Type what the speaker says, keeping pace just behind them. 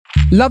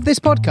Love this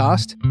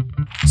podcast?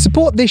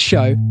 Support this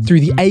show through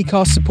the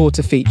Acast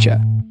supporter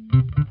feature.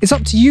 It's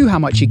up to you how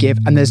much you give,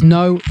 and there's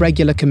no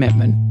regular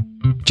commitment.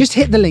 Just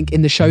hit the link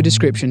in the show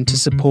description to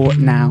support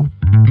now.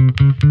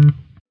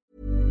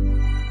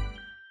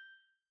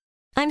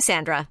 I'm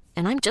Sandra,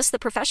 and I'm just the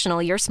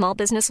professional your small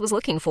business was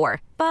looking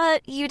for.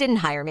 But you didn't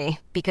hire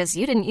me because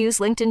you didn't use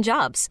LinkedIn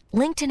Jobs.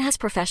 LinkedIn has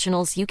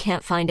professionals you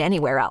can't find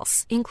anywhere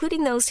else,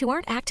 including those who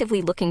aren't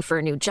actively looking for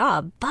a new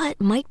job, but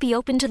might be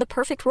open to the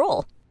perfect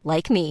role,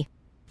 like me.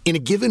 In a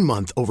given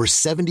month, over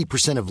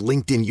 70% of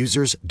LinkedIn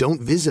users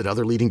don't visit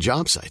other leading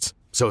job sites.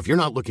 So if you're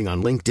not looking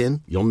on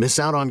LinkedIn, you'll miss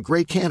out on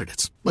great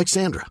candidates like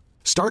Sandra.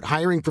 Start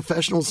hiring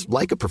professionals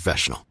like a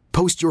professional.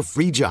 Post your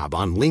free job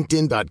on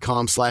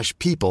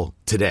linkedin.com/people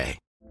today.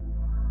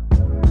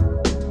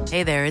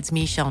 Hey there, it's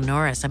Michelle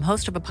Norris. I'm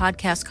host of a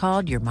podcast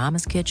called Your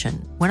Mama's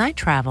Kitchen. When I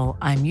travel,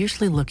 I'm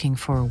usually looking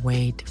for a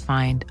way to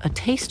find a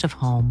taste of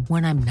home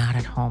when I'm not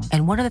at home.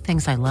 And one of the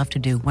things I love to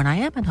do when I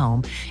am at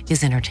home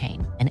is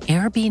entertain. And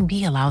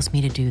Airbnb allows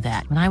me to do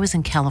that. When I was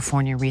in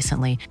California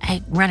recently,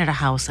 I rented a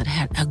house that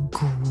had a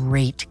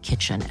great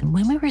kitchen. And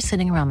when we were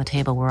sitting around the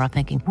table, we're all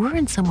thinking, we're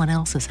in someone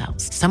else's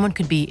house. Someone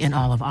could be in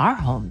all of our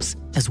homes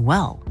as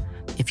well.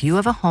 If you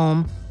have a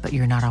home, but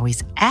you're not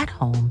always at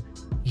home,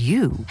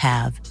 you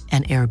have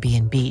an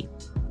Airbnb.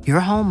 Your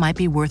home might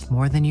be worth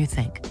more than you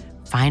think.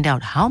 Find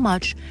out how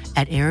much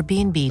at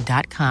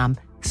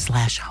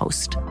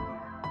airbnb.com/host.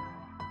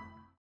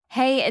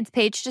 Hey, it's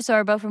Paige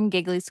DeSorbo from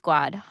Giggly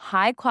Squad.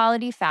 High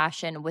quality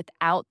fashion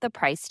without the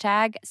price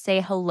tag.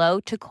 Say hello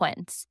to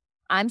Quince.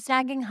 I'm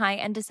snagging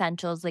high-end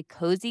essentials like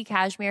cozy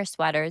cashmere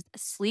sweaters,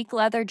 sleek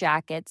leather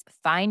jackets,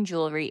 fine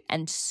jewelry,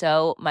 and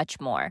so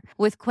much more.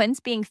 With Quince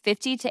being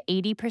 50 to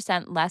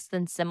 80% less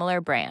than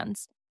similar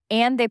brands.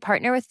 And they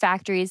partner with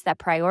factories that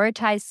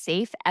prioritize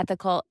safe,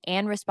 ethical,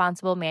 and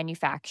responsible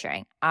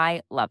manufacturing.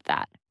 I love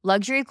that.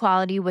 Luxury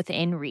quality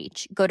within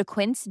reach. Go to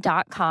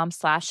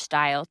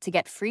quince.com/style to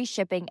get free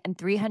shipping and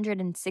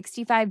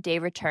 365-day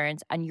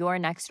returns on your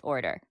next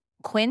order.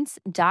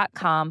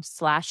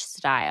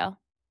 Quince.com/style.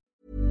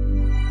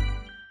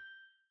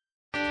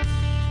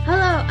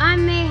 Hello,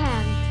 I'm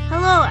Mayhem.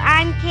 Hello,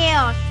 I'm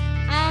Chaos.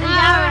 And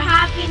our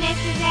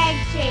happiness is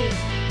egg-shaped.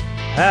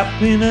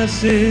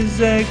 Happiness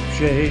is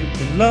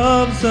egg-shaped and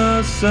love's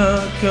a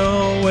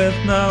circle with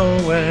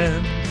no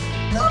end.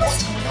 No,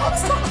 let's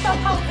talk about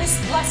how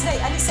this last night,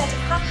 and he said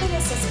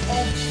happiness is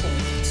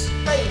egg-shaped.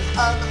 Hey,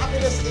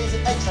 happiness is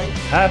egg-shaped.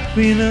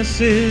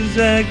 Happiness is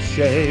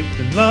egg-shaped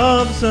and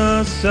love's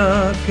a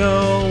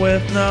circle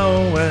with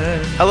no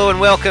end. Hello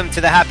and welcome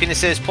to the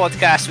Happiness Is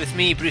podcast with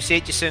me, Bruce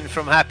Aitchison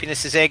from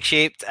Happiness is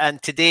Egg-shaped,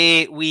 and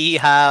today we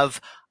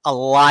have a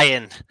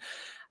lion.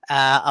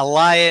 A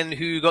lion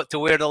who got to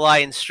wear the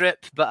lion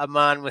strip, but a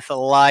man with a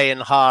lion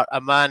heart, a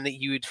man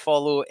that you would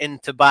follow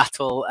into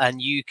battle,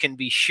 and you can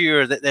be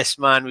sure that this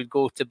man would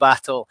go to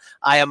battle.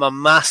 I am a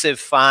massive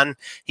fan.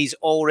 He's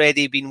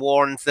already been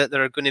warned that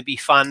there are going to be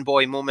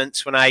fanboy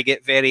moments when I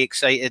get very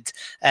excited.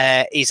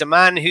 He's a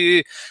man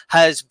who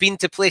has been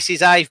to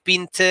places I've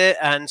been to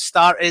and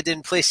started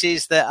in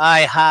places that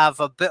I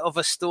have a bit of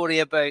a story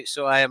about,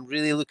 so I am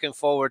really looking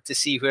forward to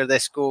see where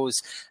this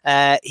goes.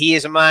 He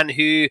is a man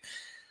who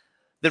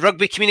the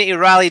rugby community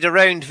rallied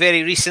around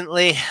very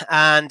recently,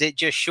 and it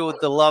just showed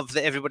the love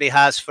that everybody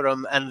has for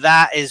him. And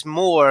that is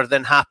more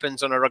than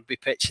happens on a rugby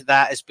pitch.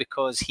 That is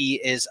because he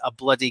is a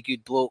bloody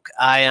good bloke.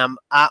 I am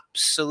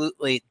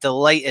absolutely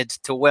delighted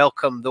to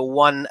welcome the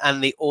one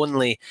and the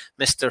only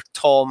Mr.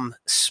 Tom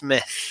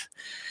Smith.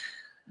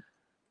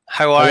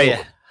 How are you?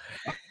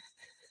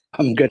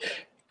 I'm good.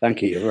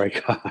 Thank you. You're very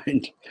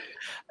kind.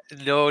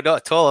 No,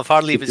 not at all. I've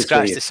hardly even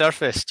scratched the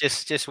surface.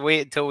 Just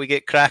wait until we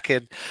get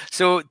cracking.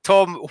 So,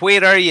 Tom,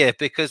 where are you?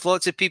 Because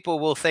lots of people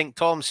will think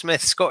Tom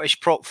Smith, Scottish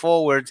prop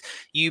forward,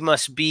 you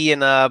must be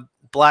in a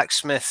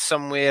blacksmith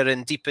somewhere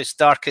in deepest,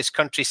 darkest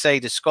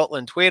countryside of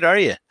Scotland. Where are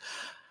you?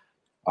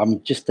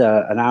 I'm just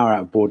an hour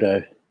out of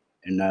Bordeaux,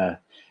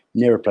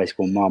 near a place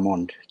called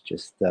Marmande,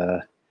 just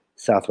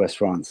southwest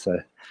France. So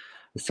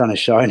the sun is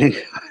shining,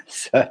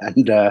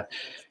 and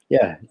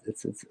yeah,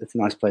 it's a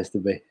nice place to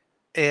be.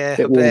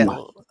 Yeah, a bit.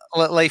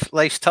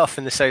 Life's tough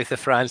in the south of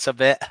France, a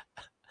bit.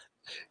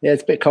 Yeah,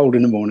 it's a bit cold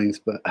in the mornings,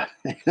 but I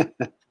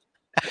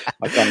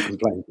can't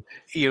complain.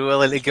 You're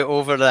willing to get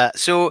over that.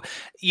 So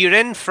you're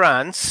in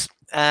France,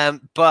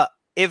 but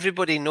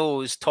everybody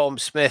knows Tom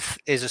Smith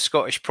is a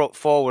Scottish prop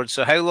forward.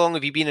 So how long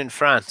have you been in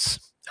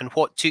France, and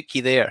what took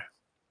you there?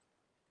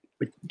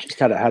 We just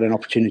had an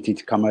opportunity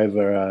to come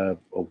over,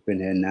 or been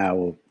here now,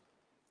 or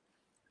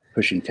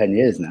pushing 10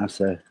 years now,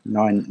 so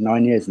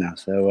nine years now.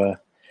 So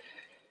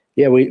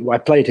yeah, I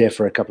played here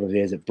for a couple of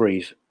years at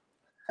Brive,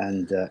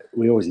 and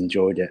we always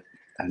enjoyed it.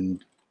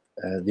 And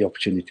the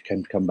opportunity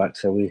came to come back,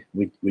 so we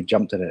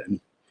jumped at it, and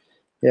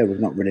yeah, we've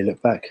not really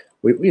looked back.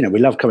 We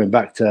love coming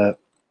back to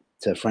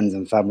friends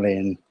and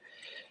family,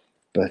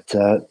 but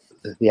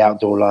the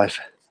outdoor life,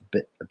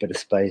 a bit of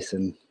space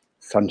and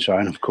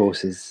sunshine, of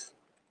course, is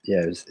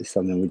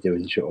something we do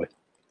enjoy.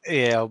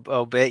 Yeah,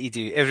 I'll bet you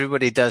do.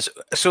 Everybody does.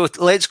 So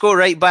let's go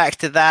right back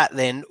to that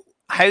then.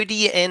 how do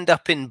you end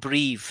up in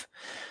Brive?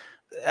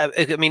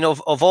 I mean,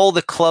 of all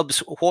the clubs,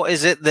 what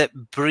is it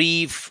that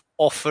Brive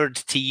offered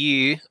to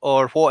you,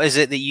 or what is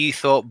it that you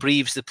thought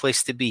Brive's the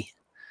place to be?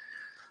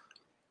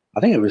 I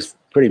think it was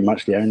pretty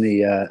much the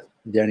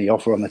only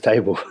offer on the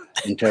table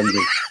in terms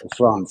of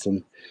France,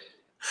 and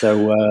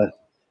so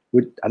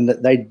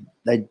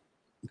they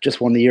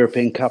just won the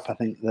European Cup, I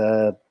think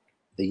the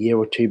year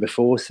or two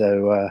before,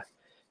 so it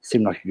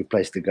seemed like a good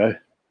place to go.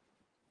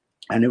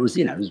 And it was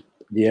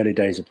the early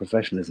days of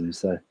professionalism,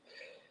 so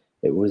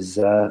it was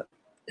a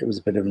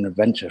bit of an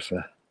adventure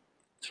for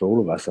all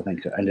of us. I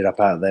think I ended up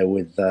out there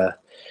with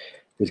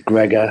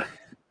Gregor,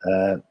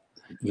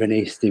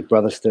 Vinny, Steve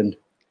Brotherston.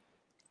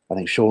 I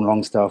think Sean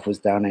Longstaff was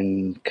down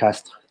in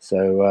Castres,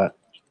 so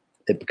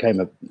it became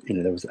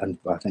there was, and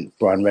I think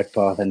Brian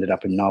Redpath ended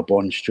up in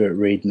Narbonne, Stuart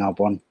Reed,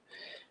 Narbonne.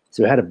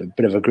 So we had a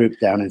bit of a group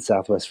down in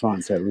southwest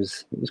France. So it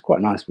was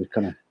quite nice. We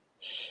kind of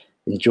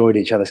enjoyed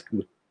each other's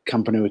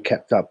company. We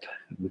kept up,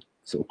 we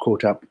sort of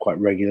caught up quite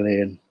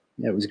regularly, and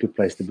yeah, it was a good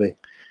place to be.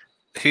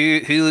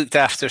 Who looked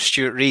after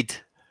Stuart Reed?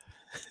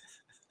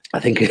 I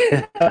think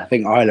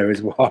Isla,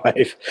 his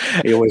wife.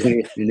 He always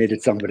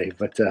needed somebody,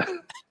 but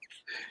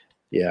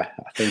yeah,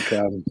 I think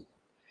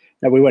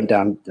no, we went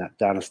down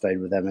and stayed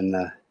with them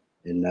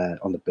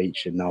on the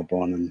beach in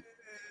Narbonne, and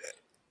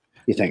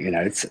you think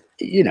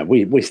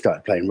we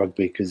started playing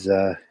rugby because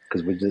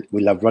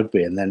we love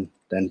rugby, and then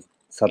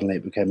suddenly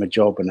it became a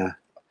job and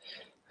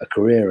a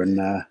career, and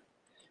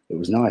it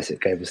was nice.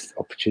 It gave us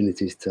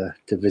opportunities to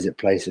visit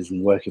places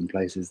and work in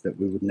places that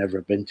we would never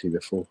have been to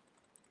before.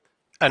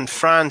 And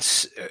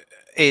France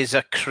is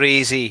a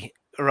crazy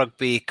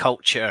rugby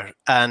culture,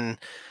 and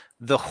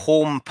the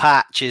home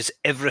patch is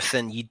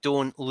everything. You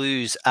don't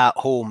lose at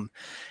home.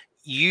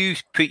 You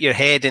put your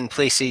head in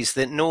places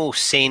that no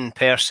sane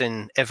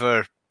person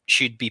ever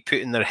should be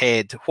putting their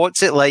head.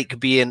 What's it like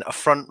being a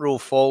front row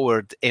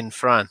forward in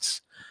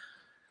France?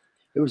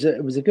 It was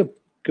a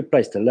good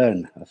place to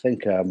learn. I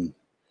think. I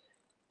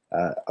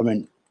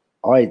mean,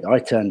 I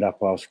turned up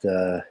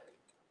after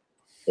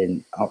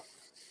it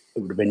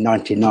would have been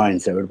 99,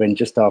 so it would have been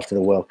just after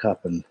the World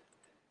Cup, and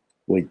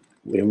we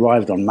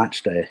arrived on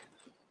match day,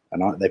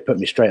 and they put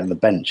me straight on the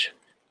bench,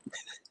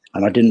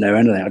 and I didn't know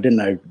anything. I didn't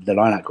know the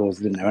line-out calls.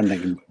 I didn't know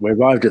anything. We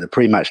arrived at the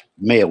pre-match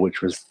meal,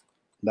 which was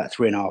about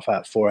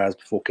 4 hours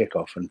before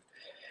kickoff, and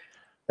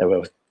there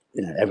were,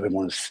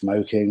 everyone was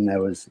smoking.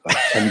 There was like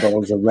 10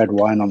 bottles of red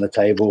wine on the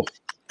table,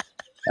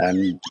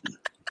 and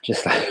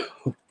just like,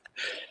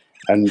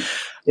 and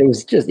it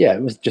was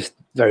just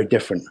very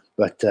different.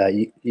 But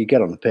you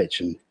get on the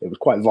pitch, and it was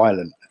quite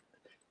violent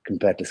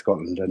compared to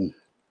Scotland,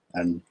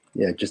 and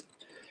yeah, just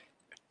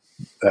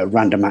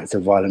random acts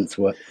of violence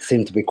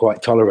seemed to be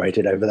quite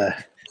tolerated over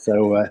there.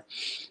 So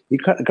you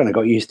kind of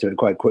got used to it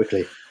quite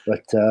quickly.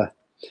 But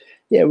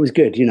yeah, it was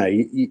good. You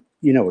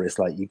know what it's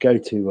like. You go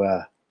to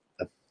a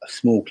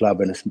small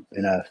club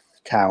in a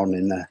town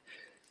in the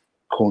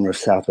corner of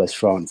southwest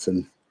France,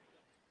 and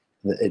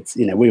it's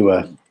we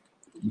were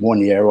 1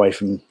 year away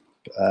from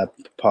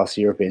past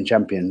European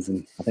champions,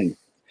 and I think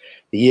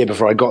the year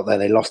before I got there,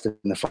 they lost in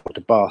the final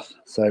to Bath.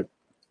 So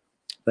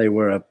they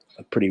were a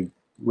pretty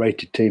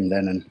rated team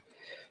then, and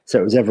so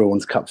it was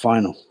everyone's cup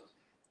final,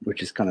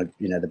 which is kind of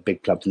the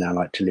big clubs now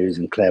like Toulouse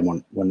and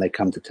Clermont. When they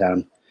come to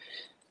town,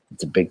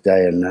 it's a big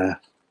day, and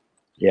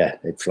yeah,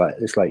 it's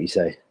like you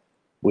say,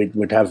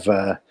 we'd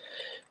have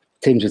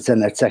teams would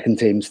send their second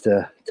teams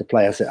to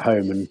play us at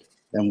home, and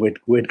then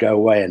we'd go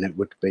away, and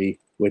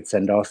we'd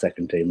send our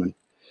second team, and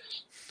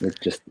we'd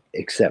just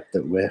accept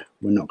that we're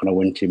not going to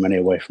win too many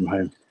away from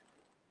home.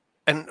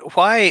 And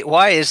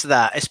why is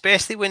that?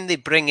 Especially when they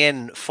bring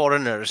in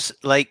foreigners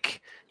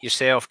like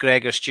yourself,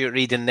 Gregor, Stuart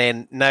Reed, and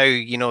then now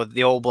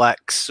the All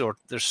Blacks, or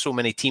there's so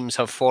many teams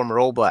have former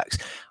All Blacks.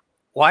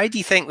 Why do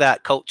you think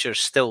that culture's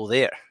still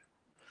there?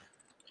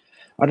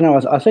 I don't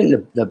know. I think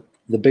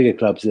the bigger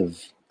clubs have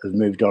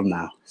moved on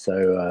now,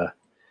 so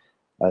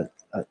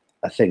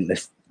I think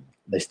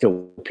they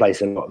still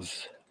place a lot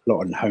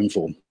on home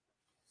form,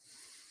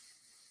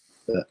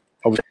 but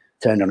obviously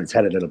turned on its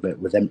head a little bit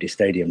with empty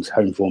stadiums.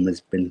 Home form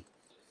has been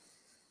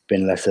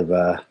less of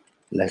a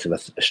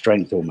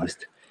strength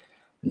almost,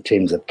 and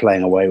teams are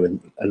playing away with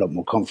a lot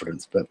more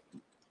confidence. But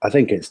I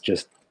think it's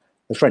just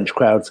the French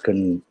crowds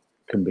can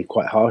be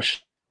quite harsh.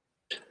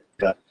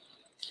 But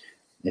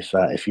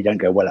if you don't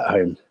go well at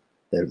home,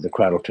 the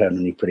crowd will turn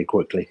on you pretty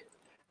quickly.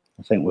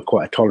 I think we're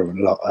quite a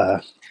tolerant lot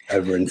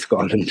over in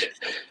Scotland,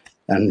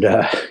 and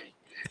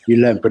you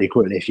learn pretty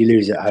quickly. If you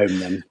lose at home,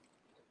 then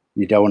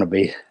you don't want to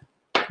be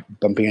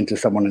bumping into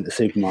someone at the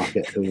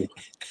supermarket who will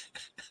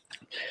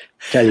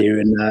tell you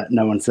in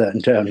no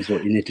uncertain terms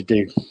what you need to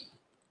do.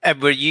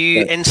 And were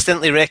you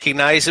instantly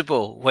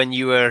recognisable when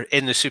you were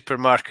in the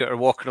supermarket or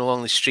walking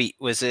along the street?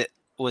 Was it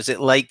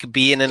like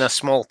being in a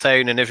small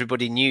town and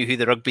everybody knew who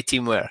the rugby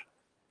team were?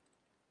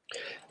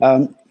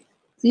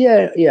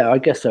 Yeah, I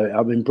guess so.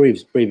 I mean,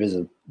 Brive is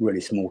a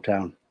really small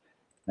town,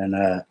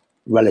 and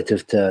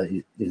relative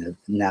to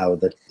now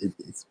that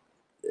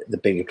the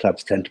bigger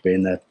clubs tend to be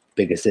in the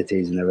bigger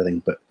cities and everything.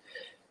 But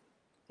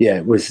yeah,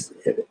 it was.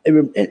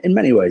 In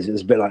many ways, it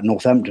was a bit like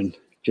Northampton,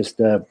 just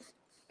a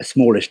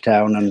smallish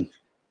town and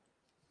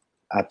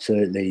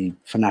absolutely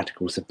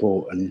fanatical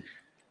support, and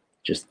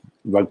just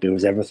rugby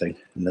was everything.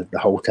 And the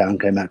whole town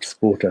came out to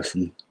support us,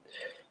 and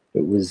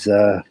it was,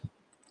 it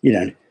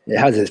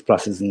has its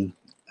pluses and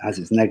has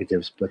its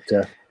negatives, but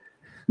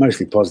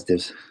mostly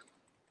positives.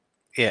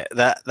 Yeah,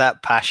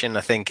 that passion,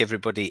 I think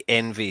everybody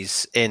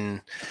envies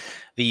in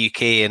the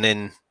UK and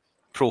in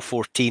Pro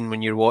 14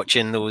 when you're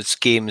watching those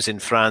games in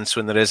France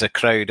when there is a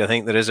crowd. I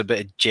think there is a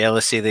bit of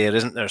jealousy there,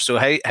 isn't there? So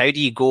how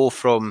do you go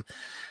from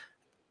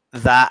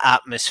that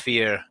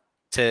atmosphere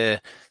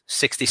to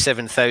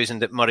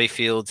 67,000 at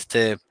Murrayfield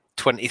to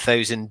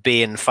 20,000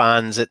 Bayern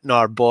fans at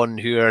Narbonne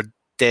who are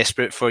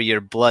desperate for your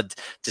blood?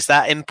 Does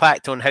that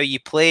impact on how you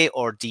play,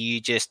 or do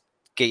you just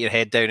get your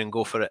head down and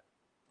go for it?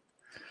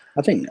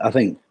 I think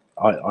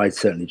I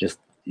certainly just,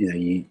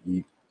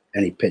 you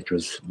any pitch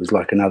was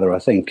like another. I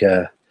think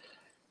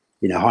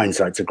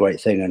hindsight's a great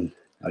thing, and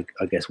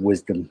I guess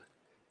wisdom.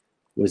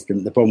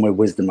 The problem with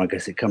wisdom, I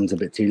guess it comes a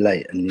bit too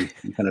late, and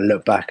you kind of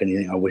look back and you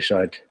think, I wish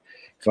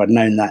if I'd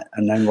known that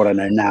and known what I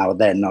know now,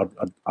 then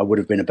I would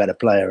have been a better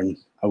player, and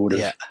I would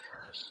have. Yeah.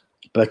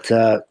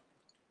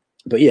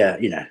 But yeah,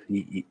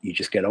 you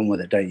just get on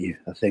with it, don't you?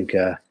 I think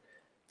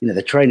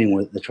the training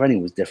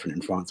was different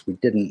in France. We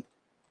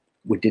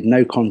did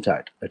no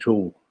contact at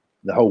all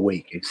the whole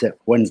week, except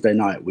Wednesday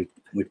night we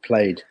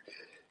played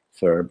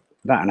for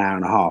about an hour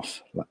and a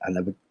half, and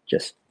there were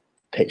just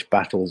pitch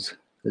battles.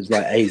 It was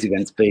like A's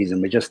against B's,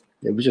 and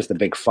it was just a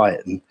big fight,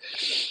 and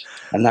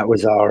that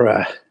was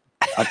our.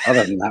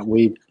 Other than that,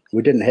 we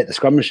didn't hit the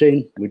scrum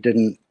machine. We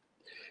did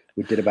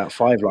about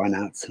 5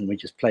 line-outs, and we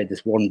just played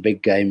this one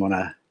big game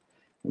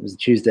it was a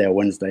Tuesday or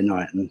Wednesday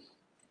night, and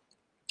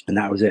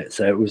that was it.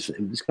 So it was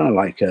kind of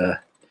like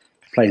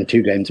playing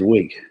 2 games a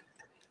week,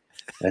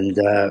 and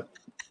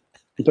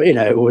but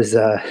it was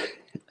a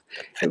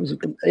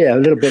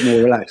little bit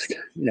more relaxed.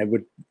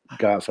 We'd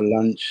go out for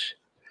lunch,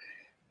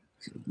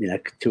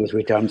 2 or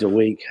 3 times a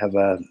week, have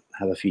a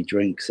few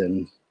drinks,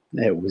 and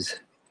it was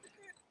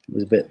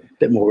a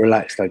bit more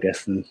relaxed, I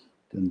guess, than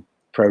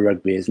pro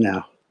rugby is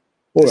now.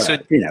 Or so,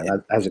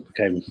 as it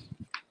became.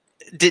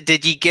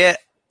 Did you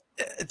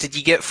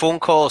get phone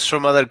calls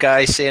from other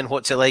guys saying,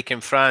 "What's it like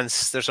in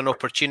France? There's an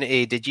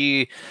opportunity." Did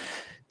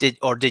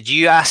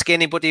you ask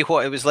anybody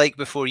what it was like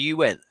before you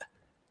went?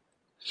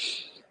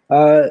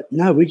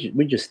 No,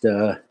 we just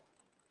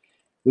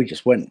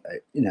went.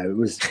 It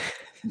was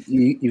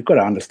you've got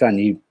to understand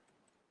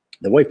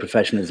the way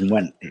professionalism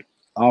went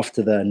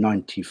after the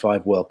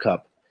 '95 World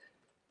Cup.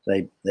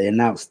 They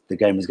announced the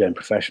game was going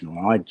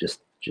professional. I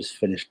just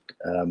finished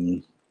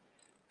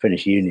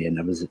uni, and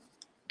I was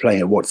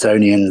playing at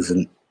Watsonians,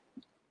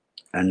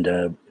 and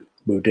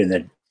we were doing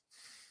the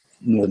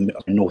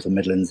Northern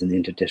Midlands and the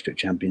Inter-District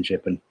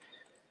Championship, and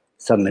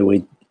suddenly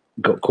we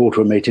got called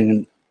to a meeting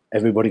and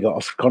everybody got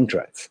offered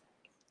contracts.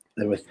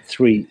 There were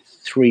three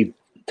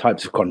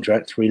types of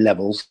contracts, 3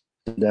 levels,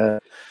 and I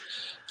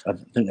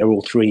think they were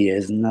all 3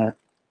 years, and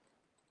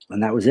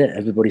that was it.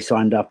 Everybody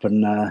signed up,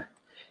 and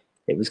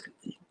it was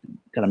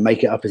kind of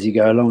make it up as you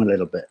go along a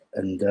little bit.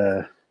 And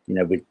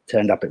we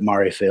turned up at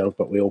Murrayfield,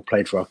 but we all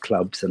played for our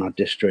clubs and our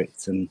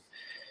districts, and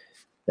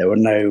there were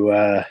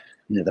no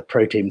the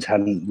pro teams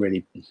hadn't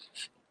really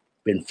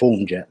been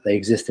formed yet. They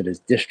existed as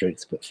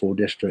districts, but 4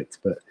 districts,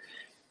 but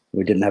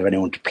we didn't have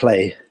anyone to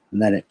play.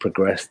 And then it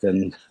progressed,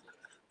 and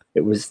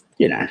it was,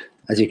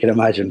 as you can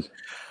imagine,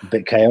 a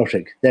bit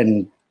chaotic.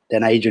 Then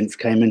agents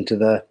came into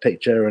the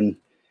picture, and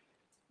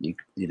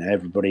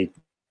everybody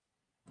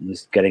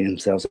was getting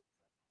themselves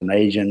an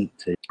agent,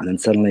 and then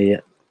suddenly,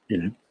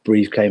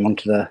 Brive came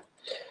onto the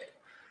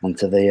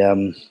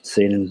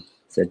scene and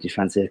said, "Do you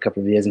fancy a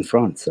couple of years in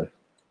France?" So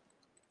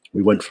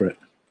we went for it.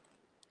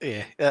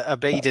 Yeah, I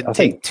bet you didn't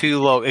take too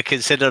long to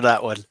consider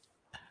that one.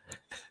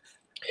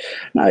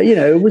 No,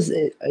 it was.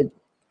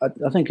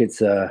 I think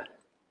it's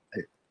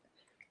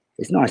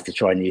nice to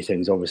try new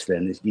things, obviously,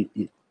 and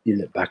you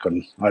look back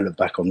on. I look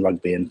back on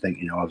rugby and think,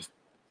 I've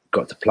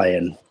got to play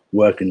and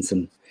work in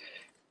some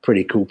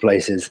pretty cool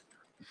places,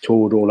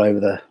 toured all over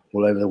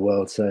the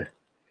world, so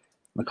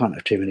I can't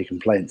have too many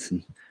complaints.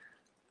 And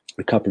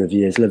a couple of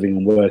years living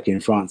and working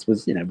in France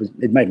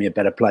it made me a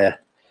better player.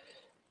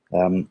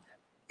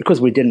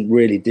 Because we didn't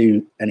really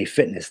do any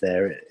fitness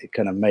there, it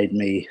kind of made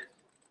me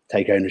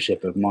take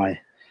ownership of my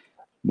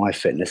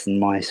fitness and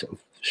my sort of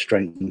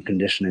strength and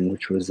conditioning,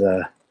 which was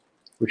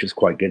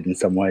quite good in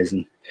some ways.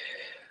 And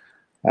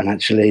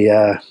actually,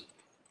 I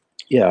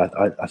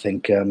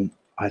think I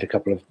had a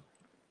couple of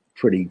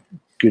pretty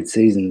good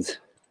seasons,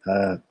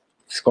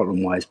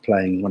 Scotland-wise,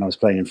 when I was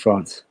playing in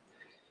France,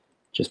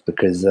 just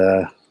because,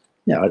 I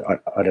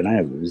don't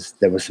know,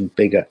 there were some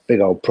big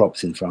old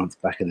props in France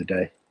back in the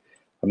day.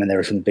 I mean, there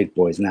are some big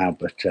boys now,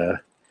 but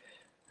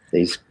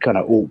these kind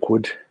of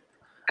awkward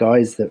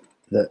guys that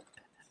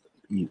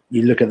you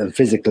look at them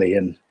physically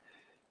and,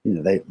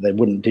 they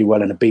wouldn't do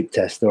well in a beep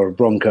test or a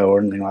Bronco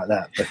or anything like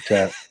that,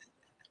 but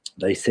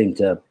they seem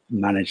to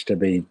manage to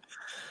be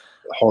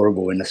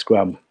horrible in the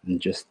scrum and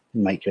just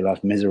make your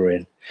life misery.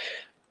 And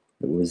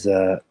it was,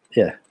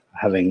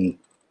 having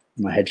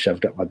my head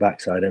shoved up my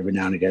backside every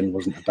now and again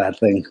wasn't a bad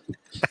thing.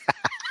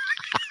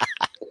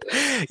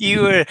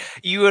 You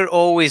were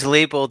always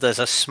labelled as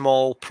a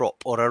small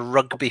prop or a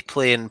rugby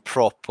playing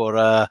prop,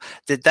 or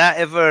did that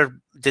ever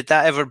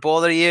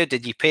bother you?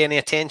 Did you pay any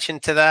attention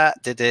to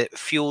that? Did it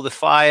fuel the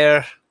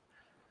fire?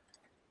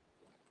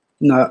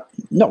 No,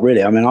 not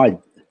really. I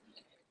mean,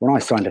 when I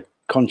signed a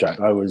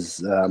contract, I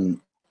was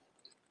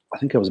I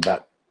think I was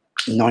about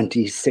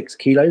 96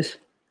 kilos,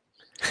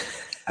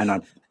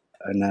 and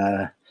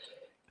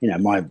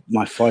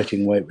my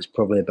fighting weight was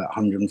probably about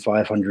 105,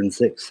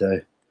 106.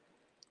 So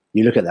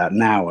you look at that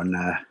now, and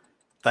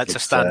that's a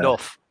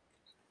standoff.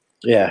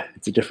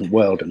 It's a different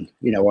world. And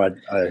I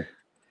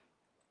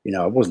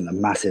wasn't a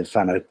massive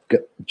fan of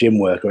gym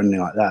work or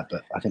anything like that,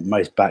 but I think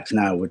most backs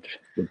now would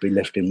be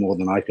lifting more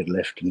than I could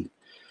lift, and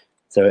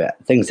so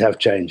things have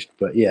changed.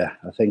 But yeah,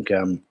 I think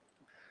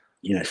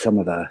some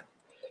of the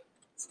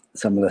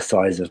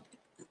size of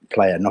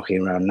player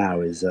knocking around now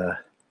is it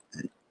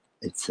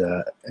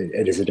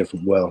is a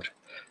different world.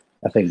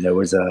 I think there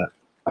was a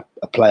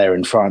player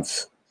in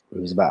France who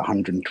was about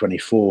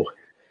 124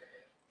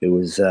 who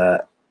was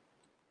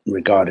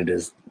regarded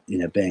as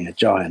being a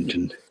giant,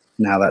 and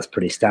now that's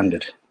pretty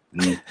standard.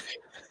 And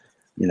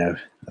I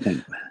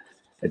think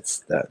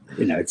it's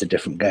it's a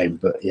different game.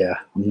 But yeah,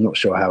 I'm not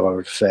sure how I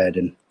would have fared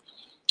in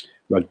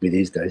rugby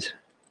these days.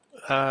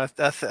 I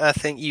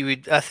think you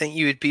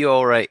would be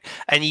all right.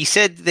 And you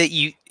said that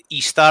you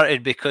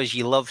started because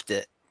you loved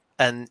it,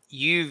 and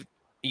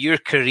your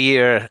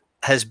career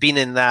has been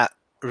in that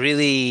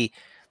really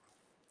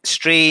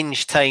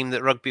strange time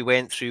that rugby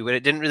went through, where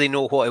it didn't really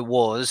know what it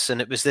was, and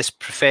it was this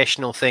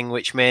professional thing,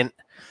 which meant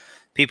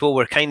people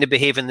were kind of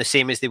behaving the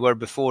same as they were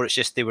before. It's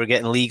just they were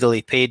getting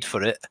legally paid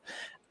for it,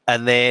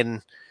 and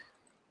then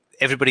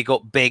everybody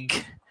got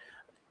big,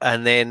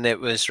 and then it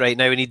was right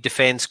now we need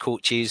defence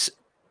coaches.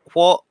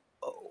 What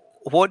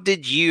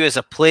did you as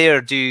a player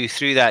do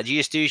through that? Do you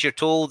just do as you're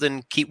told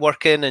and keep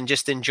working and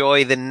just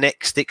enjoy the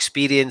next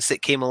experience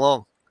that came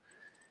along?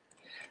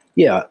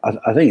 Yeah,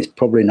 I think it's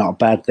probably not a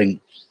bad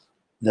thing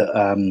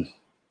that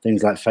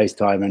things like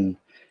FaceTime and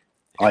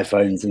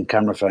iPhones and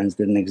camera phones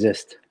didn't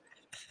exist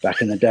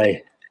back in the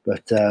day.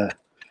 But I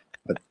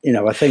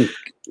think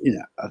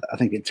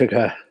it took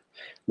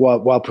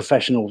while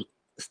professional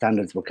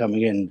standards were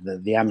coming in,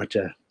 the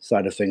amateur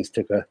side of things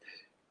took a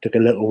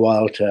little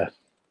while to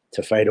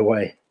fade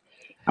away.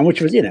 And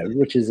which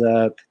is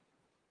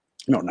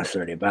not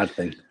necessarily a bad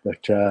thing,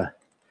 but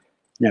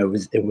it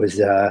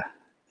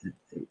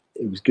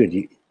was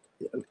good.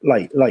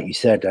 Like you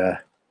said,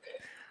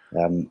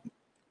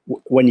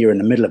 when you're in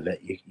the middle of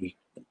it, you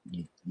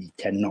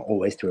tend not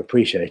always to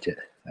appreciate it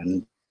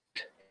and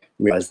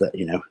realize that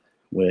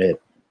we're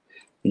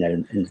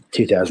in the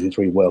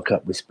 2003 World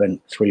Cup, we spent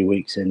 3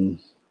 weeks in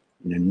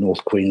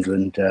North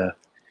Queensland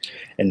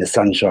in the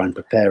sunshine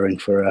preparing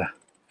for a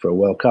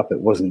World Cup.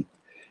 It wasn't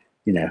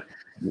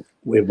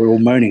we're all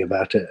moaning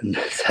about it and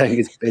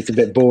saying it's a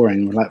bit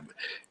boring. We're like,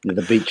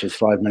 the beach is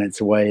 5 minutes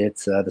away.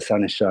 It's the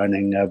sun is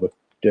shining. We're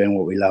doing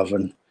what we love,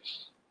 and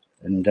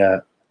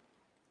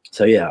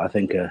so yeah, I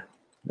think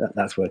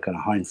that's where kind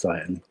of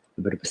hindsight and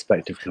a bit of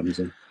perspective comes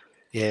in.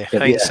 Yeah,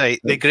 but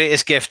hindsight. The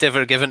greatest gift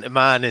ever given to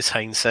man is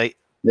hindsight.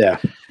 Yeah.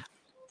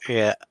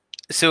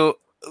 So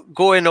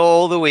going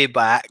all the way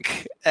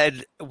back,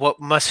 and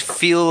what must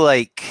feel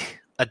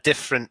like a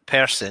different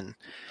person,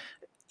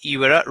 you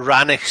were at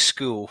Rannoch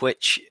School,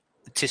 which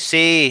to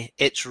say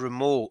it's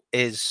remote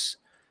is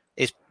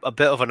a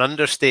bit of an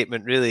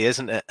understatement, really,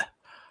 isn't it?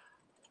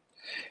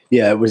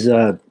 Yeah, it was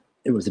a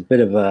bit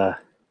of a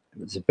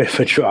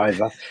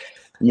drive. I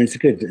mean, it's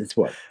good.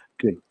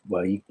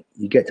 Well, you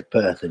get to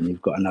Perth and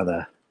you've got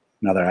another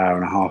hour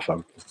and a half. I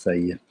would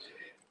say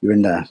you're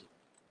in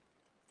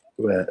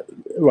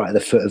right at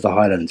the foot of the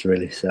Highlands,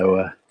 really.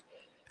 So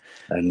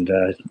and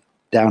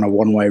down a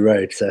one-way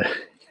road. So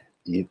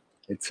it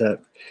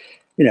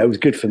was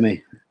good for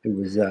me. It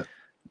was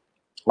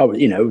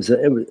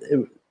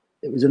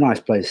it was a nice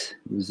place.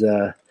 It was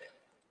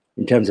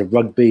in terms of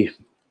rugby,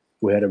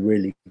 we had a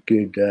really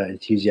good,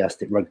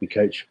 enthusiastic rugby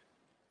coach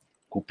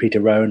called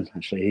Peter Rowan.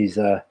 Actually,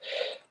 I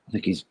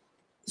think he's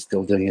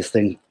still doing his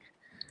thing.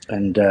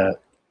 And it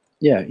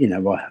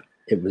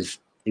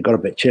got a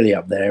bit chilly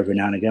up there every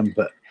now and again,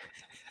 but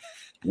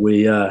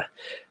we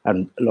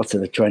and lots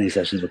of the training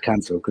sessions were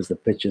cancelled because the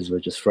pitches were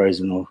just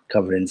frozen or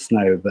covered in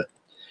snow. But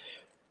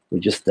we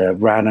just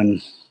ran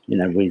and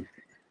we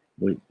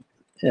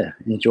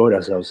enjoyed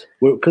ourselves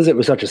because it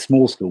was such a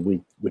small school.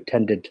 We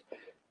tended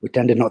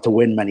not to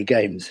win many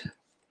games,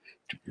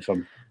 if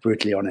I'm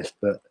brutally honest.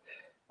 But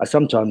I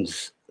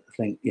sometimes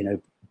think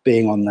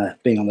being on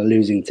the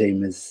losing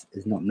team is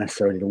not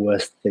necessarily the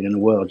worst thing in the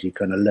world. You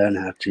kind of learn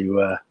how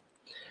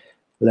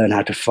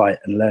to fight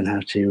and learn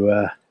how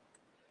to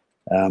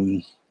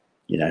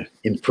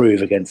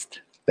improve against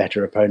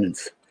better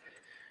opponents.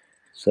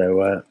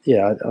 So I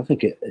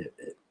think it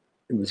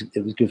was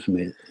good for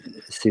me.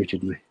 It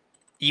suited me.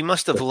 You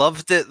must have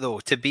loved it though,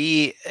 to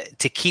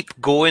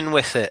keep going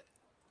with it.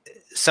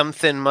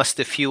 Something must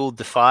have fueled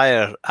the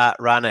fire at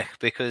Rannoch,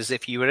 because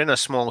if you were in a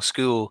small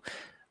school,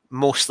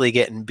 mostly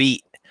getting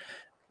beat,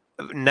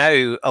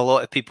 now a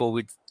lot of people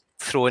would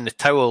throw in the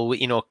towel.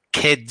 You know,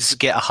 kids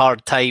get a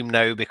hard time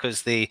now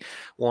because they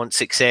want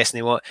success and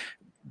they want.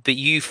 But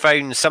you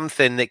found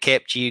something that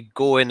kept you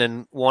going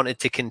and wanted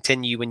to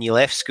continue when you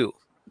left school.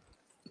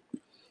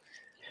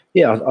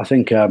 Yeah, I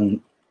think. I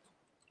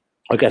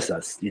guess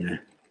that's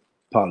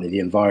partly the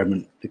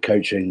environment, the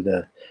coaching,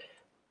 the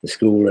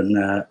school, and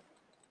that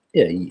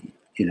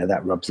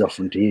rubs off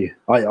onto you.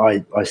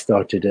 I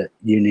started at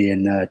uni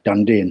in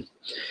Dundee and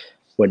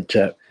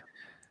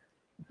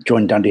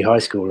joined Dundee High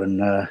School, and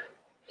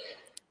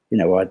you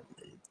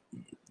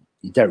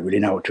don't really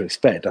know what to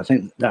expect. I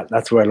think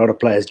that's where a lot of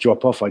players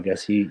drop off. I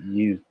guess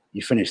you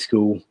finish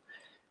school,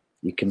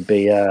 you can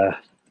be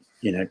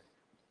the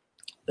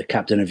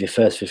captain of your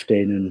first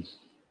 15, and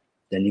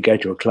then you go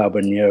to a club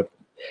and you're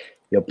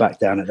back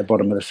down at the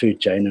bottom of the food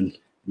chain, and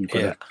you've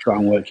got to try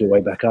and work your way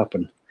back up.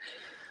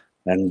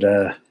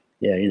 I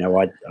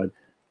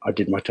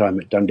did my time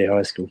at Dundee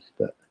High School,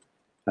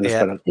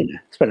 I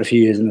spent a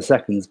few years in the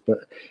seconds, but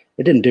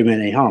it didn't do me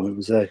any harm. It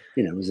was a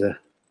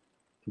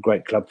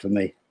great club for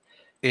me.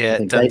 Yeah,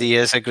 Dundee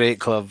is a great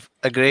club.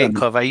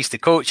 Club. I used to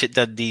coach at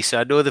Dundee, so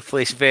I know the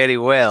place very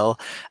well.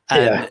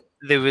 And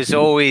there was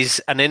always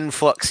an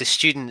influx of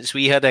students.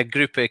 We had a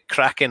group of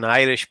cracking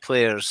Irish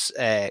players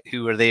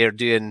who were there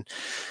doing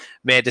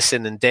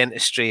medicine and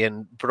dentistry,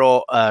 and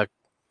brought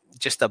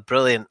just a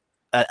brilliant,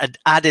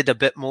 added a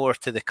bit more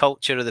to the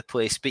culture of the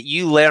place. But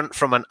you learnt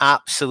from an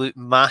absolute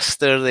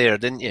master there,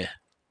 didn't you?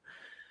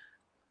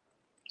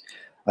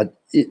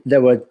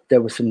 There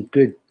were some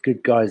good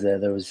guys there.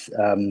 There was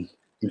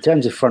in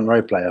terms of front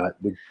row play.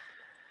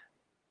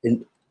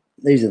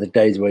 These are the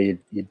days where you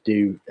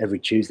do every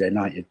Tuesday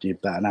night. You do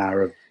about an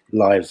hour of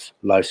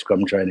live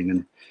scrum training,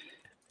 and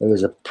there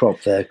was a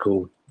prop there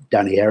called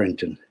Danny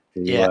Harrington,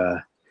 who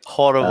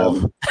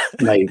horrible.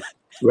 May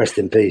rest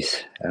in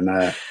peace.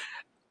 And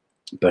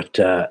but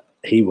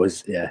he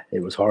was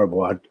it was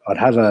horrible. I'd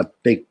have a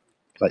big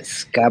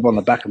scab on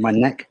the back of my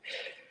neck,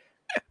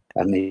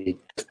 and he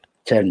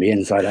turned me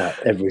inside out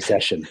every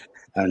session.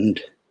 And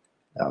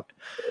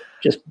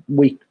just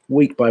week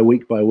by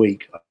week,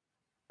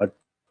 I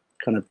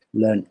kind of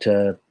learned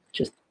to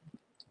just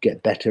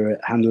get better at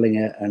handling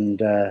it.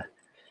 And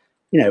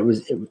it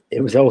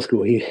was old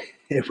school. He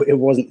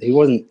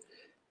wasn't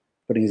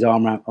putting his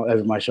arm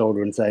over my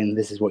shoulder and saying,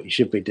 "This is what you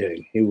should be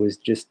doing." He was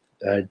just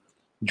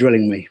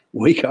drilling me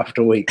week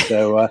after week.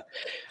 So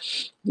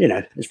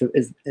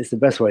it's the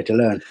best way to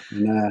learn.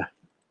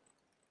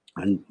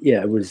 And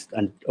it was.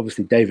 And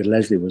obviously David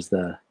Leslie was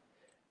the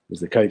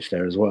coach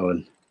there as well.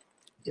 And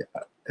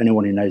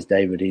anyone who knows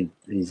David,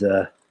 he's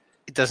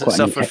he doesn't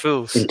suffer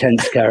fools.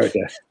 Intense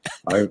character.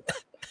 I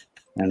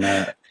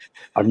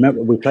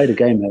remember we played a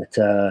game at.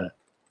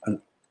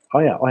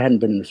 I hadn't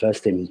been in the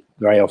first team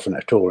very often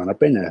at all, and I'd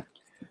been there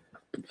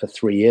for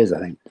 3 years, I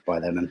think, by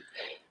then. And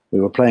we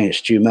were playing at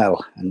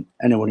Stumel, and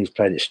anyone who's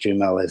played at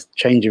Stumel, there's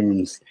changing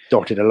rooms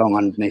dotted along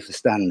underneath the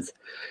stands,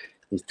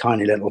 these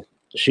tiny little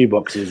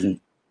shoeboxes, and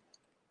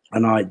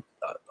I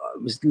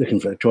was looking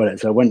for the toilet,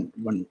 so I went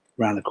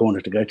round the corner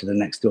to go to the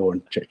next door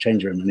and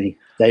change room, and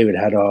David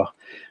had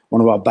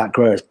one of our back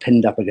rowers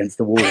pinned up against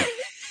the wall,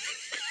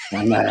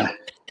 and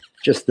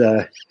just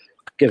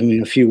giving me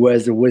a few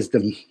words of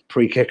wisdom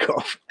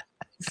pre-kickoff.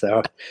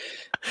 So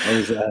I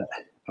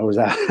was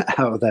out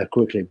of there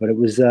quickly, but it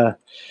was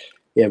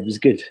it was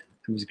good.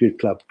 It was a good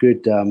club.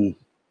 Good, it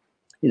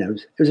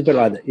was a bit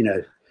like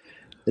the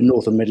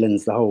North and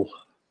Midlands. The whole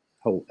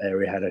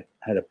area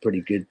had a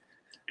pretty good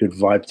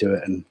vibe to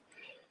it, and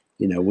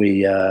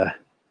we I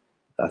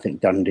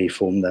think Dundee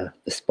formed the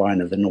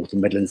spine of the North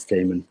and Midlands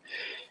team, and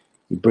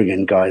you bring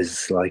in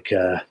guys like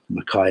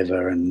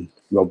McIver and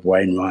Rob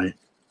Wainwright,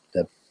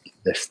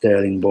 the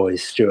Sterling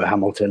boys, Stuart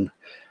Hamilton,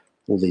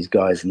 all these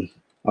guys. And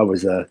I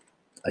was a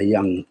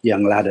young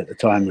lad at the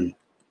time, and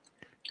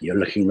you're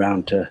looking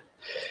round to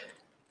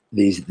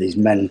these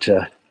men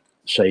to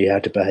show you how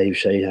to behave,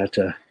 show you how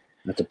to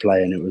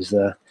play, and it was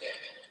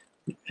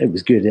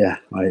good. Yeah,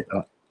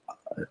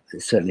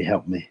 it certainly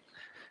helped me.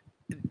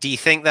 Do you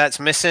think that's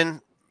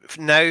missing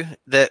now,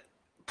 that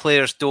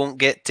players don't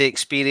get to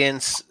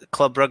experience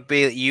club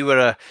rugby? You were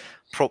a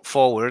prop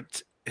forward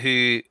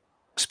who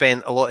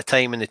spent a lot of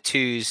time in the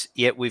twos,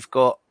 yet we've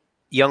got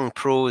young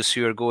pros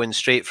who are going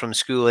straight from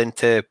school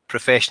into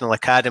professional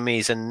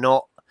academies and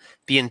not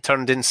being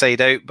turned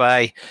inside out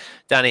by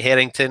Danny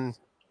Harrington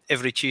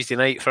every Tuesday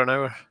night for an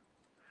hour.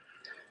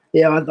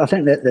 Yeah, I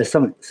think that there's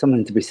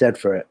something to be said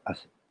for it. I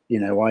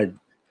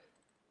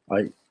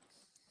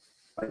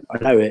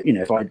know it.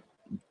 If I'd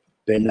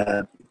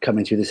been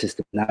coming through the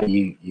system now,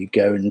 you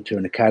go into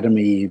an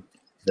academy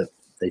that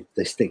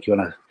they stick you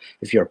on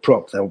if you're a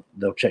prop,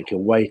 they'll check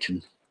your weight,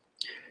 and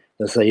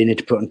they'll say you need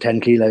to put on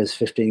 10 kilos,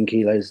 15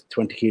 kilos,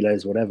 20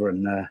 kilos, whatever,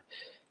 and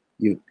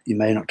you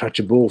may not touch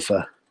a ball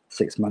for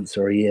 6 months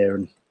or a year,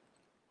 and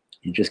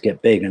you just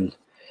get big. And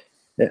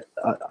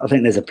I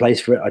think there's a place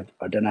for it.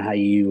 I don't know how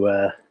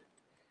you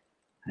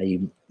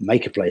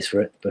make a place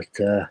for it, but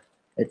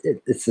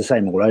it's the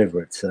same all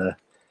over.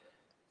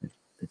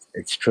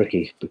 It's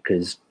tricky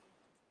because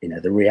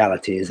the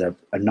reality is a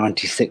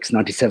 96,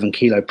 97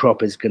 kilo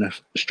prop is going to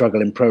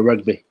struggle in pro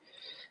rugby,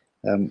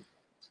 and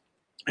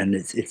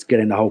it's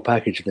getting the whole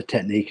package of the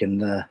technique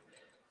and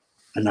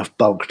enough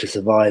bulk to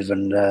survive,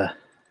 and I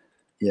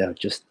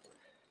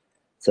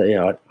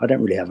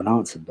don't really have an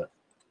answer, but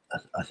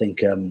I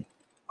think I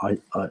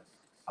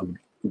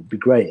would be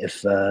great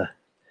if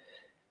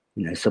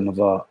some of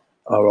our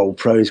old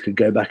pros could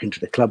go back into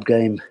the club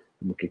game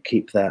and we could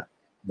keep that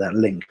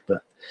link.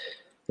 But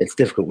it's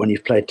difficult when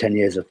you've played 10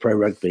 years of pro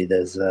rugby.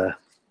 It's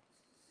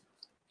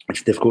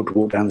difficult to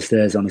walk down the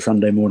stairs on a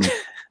Sunday morning,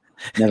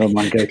 never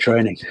mind go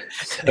training.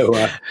 So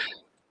I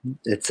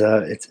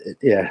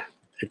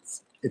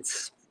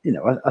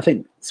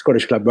think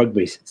Scottish club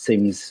rugby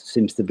seems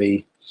to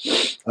be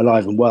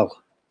alive and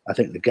well. I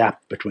think the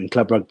gap between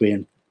club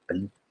rugby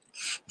and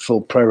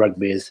full pro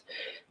rugby has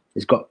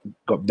got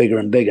bigger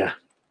and bigger,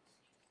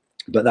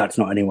 but that's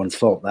not anyone's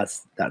fault.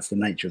 That's the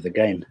nature of the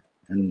game.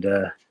 And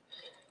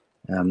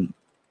I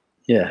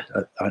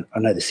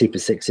know the Super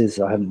Sixes.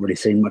 I haven't really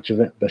seen much of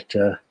it, but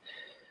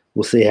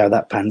we'll see how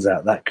that pans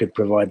out. That could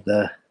provide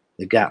the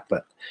gap,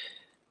 but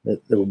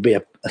there will be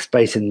a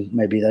space in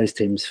maybe those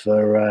teams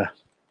for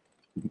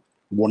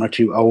one or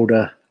two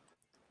older,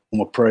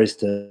 more pros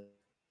to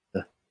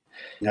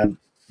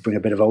bring a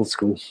bit of old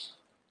school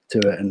to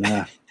it. And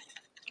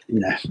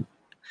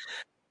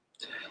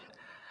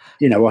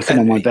some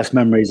of my best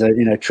memories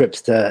are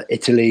trips to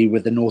Italy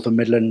with the Northern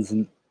Midlands,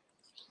 and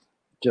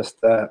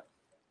just go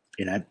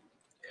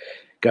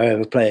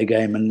over, play a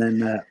game, and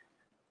then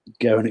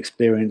go and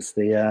experience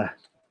the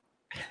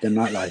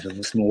nightlife of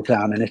a small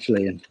town in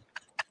Italy, and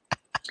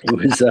it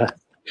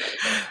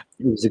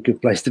was a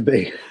good place to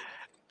be.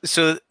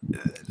 So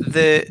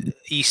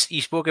you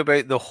spoke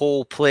about the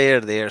whole player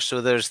there.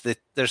 So there's the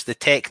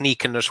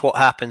technique and there's what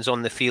happens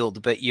on the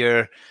field, but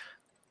you're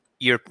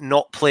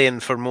not playing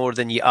for more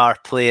than you are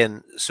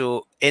playing.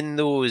 So in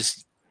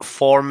those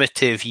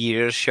formative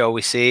years, shall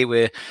we say,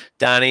 with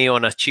Danny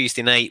on a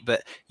Tuesday night,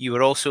 but you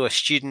were also a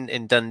student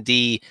in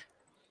Dundee,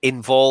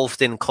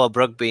 involved in club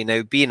rugby.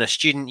 Now, being a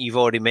student, you've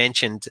already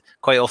mentioned,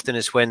 quite often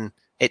is when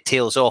it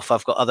tails off.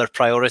 I've got other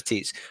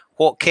priorities.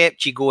 What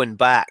kept you going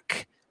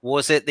back?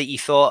 Was it that you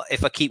thought,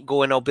 if I keep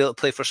going, I'll be able to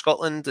play for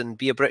Scotland and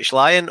be a British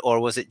Lion? Or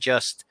was it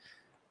just,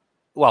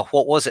 what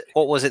was it?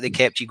 What was it that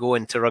kept you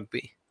going to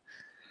rugby?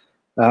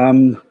 I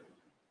don't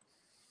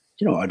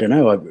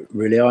know.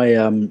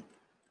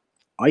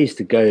 I used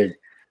to go,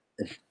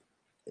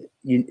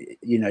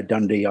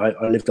 Dundee.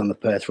 I lived on the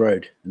Perth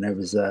Road, and there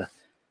was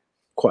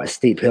quite a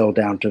steep hill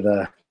down to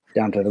the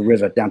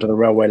river, down to the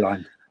railway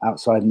line.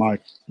 Outside my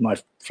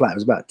flat, it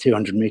was about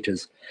 200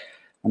 meters,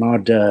 and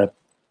I'd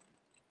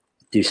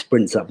do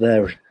sprints up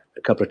there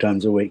a couple of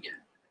times a week,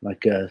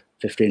 like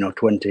 15 or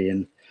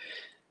 20,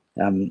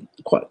 and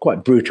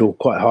quite brutal,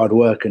 quite hard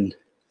work. And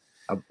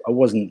I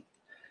wasn't.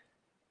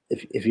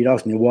 If you'd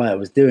asked me why I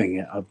was doing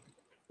it, I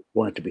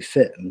wanted to be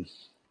fit and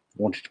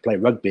wanted to play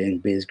rugby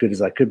and be as good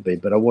as I could be,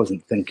 but I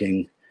wasn't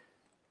thinking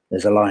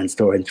there's a Lion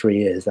store in 3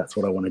 years, that's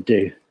what I want to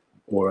do.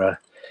 Or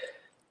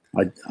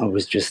I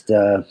was just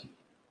I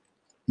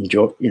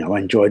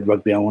enjoyed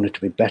rugby. I wanted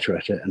to be better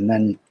at it, and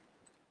then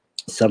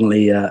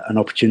suddenly an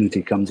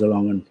opportunity comes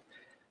along, and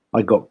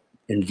I got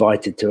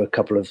invited to a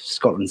couple of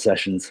Scotland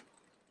sessions.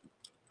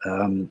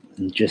 And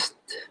just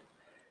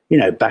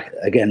back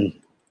in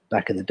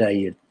the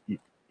day,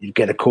 you'd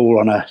get a call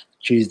on a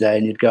Tuesday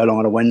and you'd go along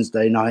on a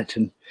Wednesday night,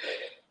 and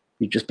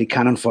you'd just be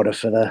cannon fodder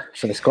for the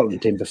Scotland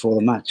team before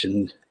the match,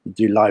 and you'd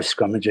do live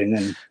scrummaging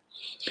and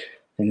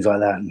things like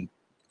that. And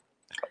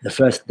the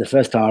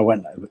first time I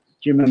went, do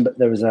you remember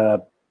there was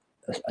a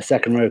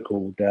second row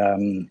called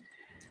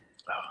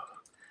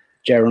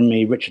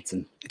Jeremy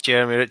Richardson?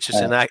 Jeremy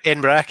Richardson,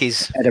 Edinburgh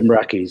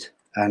Accies,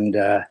 and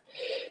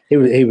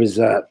he was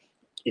the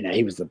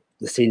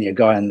senior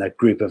guy in the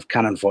group of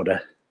cannon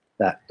fodder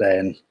that day,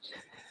 and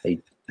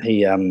he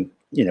we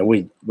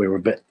were a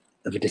bit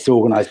of a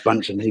disorganised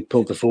bunch, and he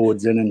pulled the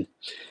forwards in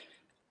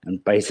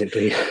and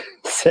basically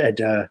said,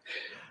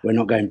 we're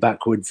not going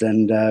backwards,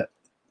 and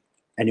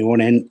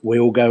anyone in, we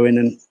all go in.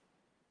 And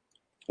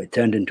it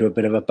turned into a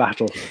bit of a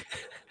battle,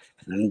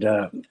 and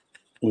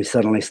we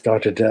suddenly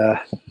started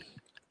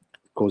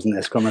causing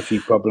their scrum a few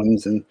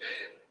problems, and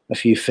a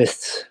few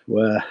fists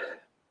were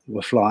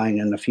flying,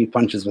 and a few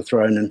punches were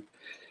thrown, and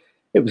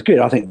it was good.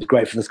 I think it was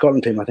great for the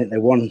Scotland team. I think they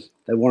won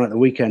at the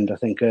weekend. I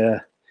think I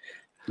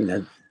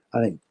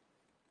think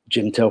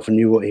Jim Telfer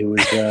knew what he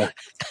was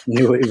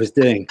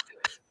doing,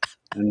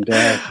 and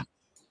I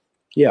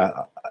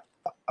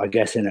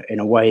guess in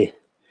a way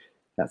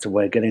that's a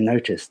way of getting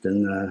noticed,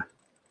 and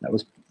that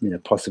was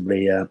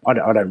possibly I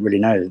don't really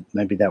know,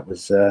 maybe that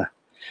was the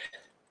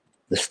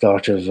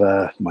start of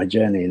my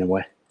journey in a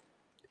way.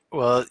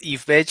 Well,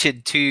 you've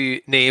mentioned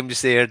two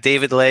names there,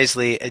 David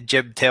Leslie and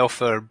Jim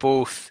Telfer,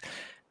 both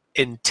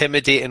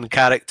intimidating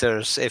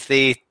characters. If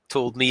they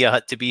told me I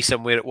had to be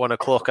somewhere at 1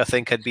 o'clock, I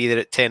think I'd be there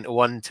at 10 to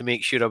 1 to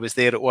make sure I was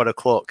there at 1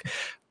 o'clock.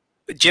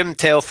 Jim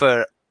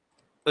Telfer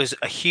was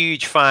a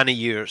huge fan of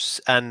yours,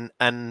 and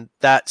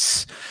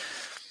that's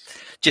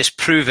just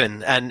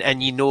proven,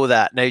 and you know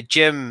that. Now,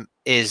 Jim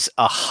is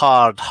a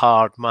hard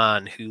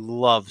man who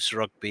loves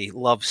rugby,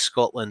 loves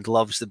Scotland,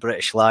 loves the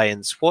British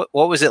Lions. What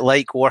was it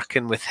like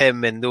working with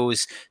him in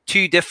those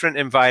two different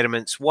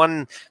environments?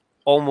 One,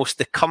 almost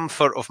the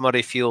comfort of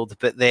Murrayfield,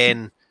 but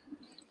then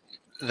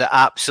the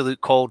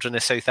absolute cauldron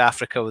of South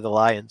Africa with the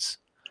Lions.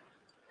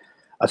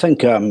 I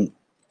think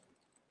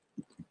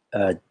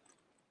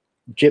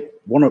Jim,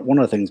 one of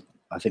the things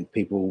I think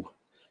people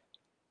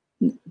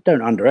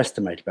don't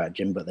underestimate about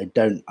Jim, but they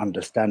don't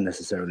understand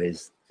necessarily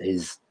is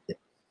it's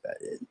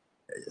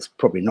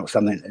probably not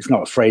something. It's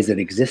not a phrase that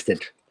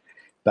existed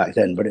back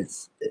then, but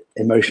it's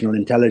emotional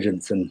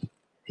intelligence, and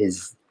he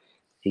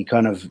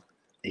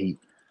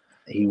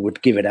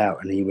would give it out,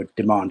 and he would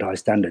demand high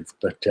standards.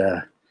 But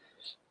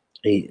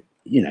you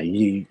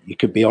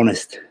could be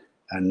honest,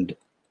 and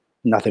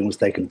nothing was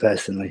taken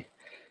personally,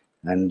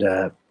 and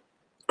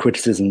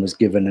criticism was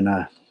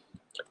given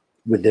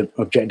with the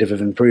objective of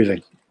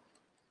improving.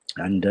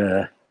 And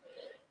I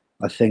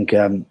think,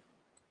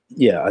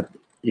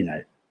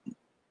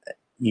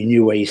 you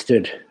knew where you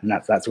stood, and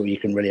that's what you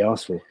can really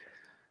ask for.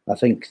 I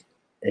think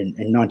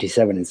in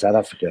 97 in South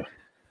Africa,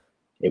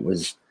 it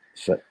was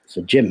for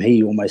Jim,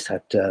 he almost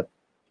had to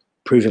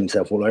prove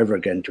himself all over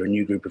again to a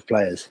new group of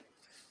players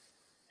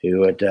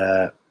who had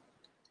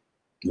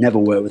never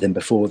worked with him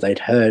before. They'd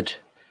heard,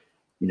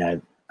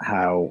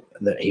 how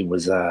that he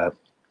was a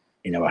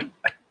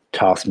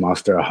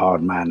taskmaster, a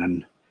hard man,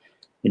 and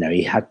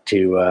he had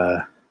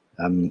to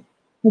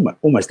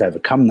almost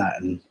overcome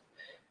that and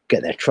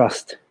get their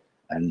trust.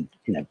 And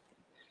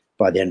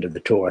by the end of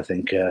the tour, I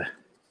think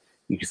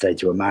you could say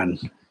to a man,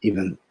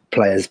 even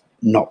players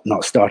not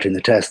starting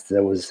the test,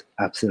 there was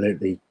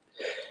absolutely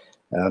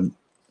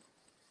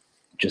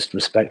just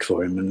respect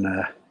for him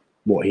and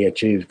what he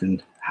achieved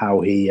and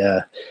how he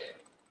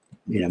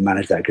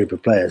managed that group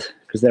of players.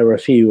 Because there were a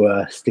few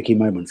sticky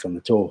moments on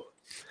the tour,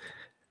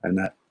 and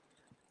that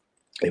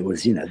it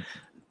was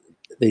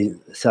the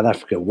South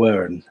Africa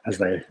were, and as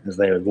they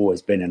have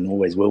always been and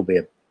always will be,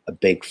 a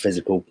big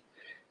physical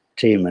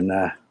team, and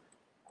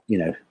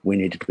we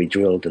needed to be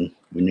drilled and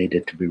we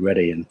needed to be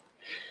ready. And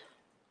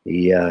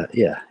I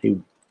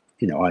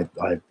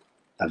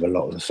have a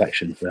lot of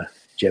affection for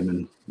Jim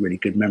and really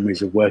good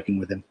memories of working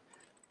with him.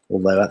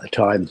 Although at the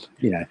time,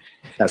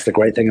 that's the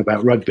great thing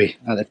about rugby.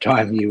 At the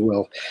time,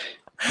 you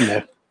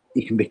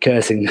can be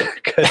cursing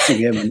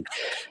him, and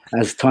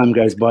as time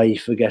goes by, you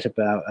forget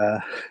about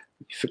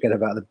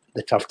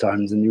the tough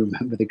times and you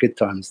remember the good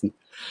times.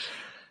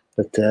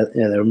 But they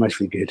were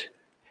mostly good.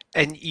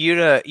 And you're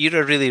a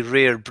really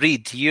rare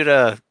breed. You're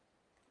a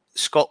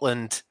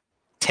Scotland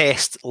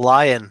Test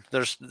Lion.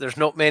 There's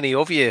not many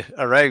of you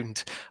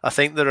around. I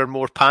think there are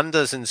more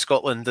pandas in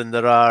Scotland than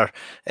there are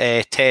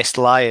Test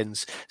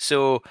Lions.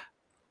 So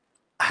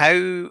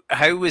how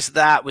was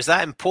that? Was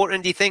that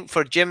important, do you think,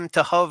 for Jim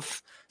to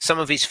have some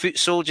of his foot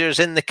soldiers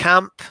in the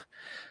camp?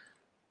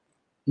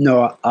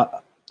 No,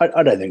 I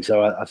don't think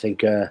so. I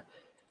think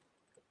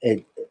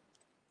it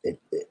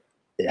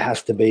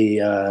has to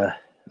be.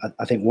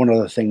 I think one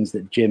of the things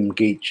that Jim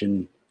Geach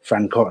and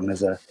Fran Cotton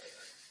as a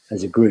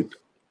group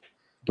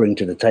bring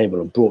to the table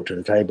and brought to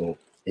the table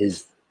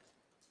is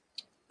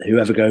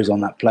whoever goes on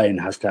that plane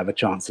has to have a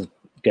chance of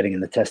getting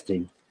in the test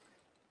team,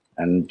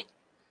 and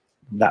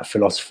that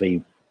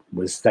philosophy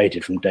was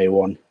stated from day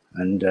one,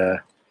 and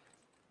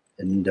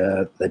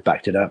they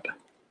backed it up,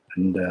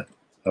 and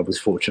I was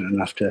fortunate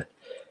enough to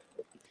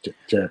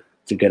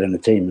get in the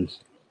team.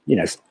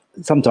 And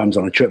sometimes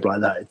on a trip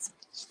like that,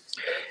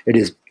 it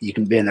is you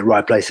can be in the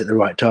right place at the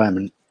right time,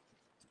 and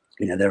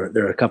there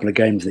are a couple of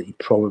games that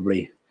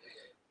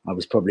I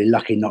was probably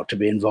lucky not to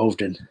be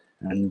involved in,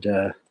 and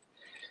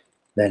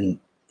then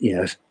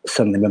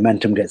suddenly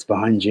momentum gets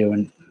behind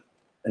you,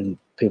 and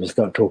people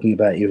start talking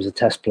about you as a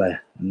test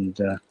player, and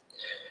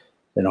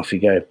then off you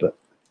go. But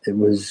it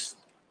was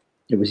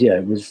a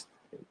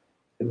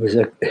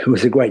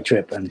great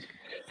trip, and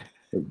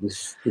it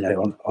was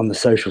on the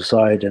social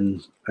side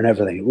and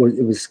everything.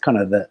 It was kind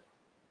of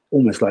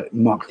almost like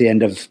marked the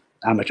end of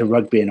amateur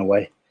rugby in a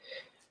way.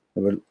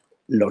 There were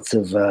lots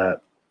of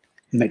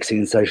mixing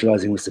and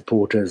socialising with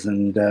supporters,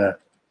 and South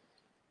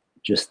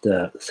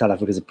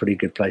Africa is a pretty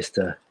good place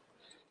to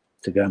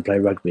go and play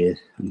rugby.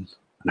 And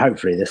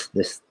hopefully this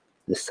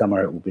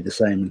summer it will be the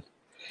same.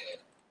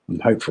 I'm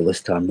hopeful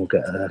this time we'll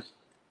get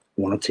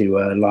one or two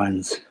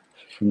Lions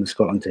from the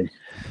Scotland team.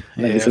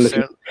 I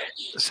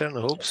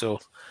certainly hope so.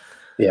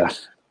 Yeah.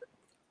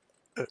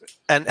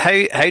 And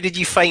how did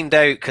you find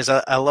out? Because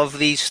I love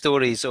these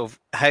stories of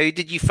how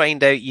did you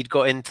find out you'd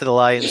got into the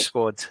Lions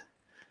squad?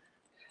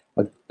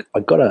 I think I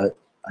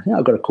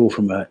got a call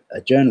from a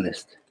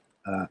journalist.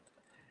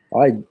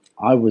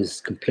 I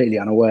was completely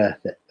unaware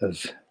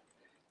of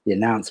the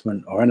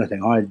announcement or anything.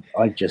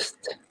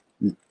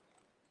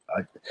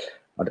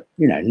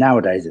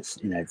 Nowadays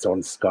it's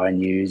on Sky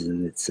News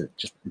and it's a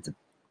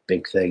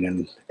big thing.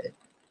 And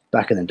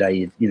back in the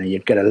day,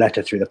 you'd get a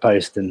letter through the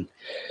post, and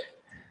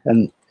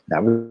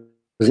that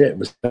was it. It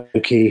was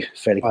okay,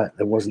 fairly quiet.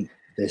 There wasn't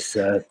this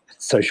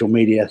social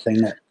media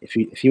thing that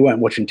if you weren't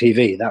watching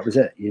TV, that was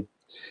it. You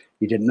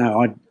didn't know.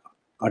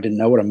 I didn't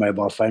know what a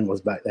mobile phone was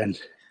back then,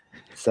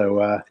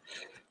 so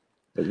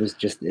it was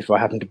just, if I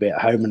happened to be at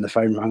home and the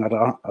phone rang,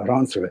 I'd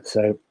answer it.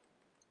 So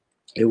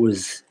it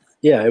was,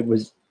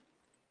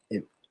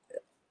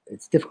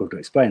 it's difficult to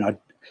explain. I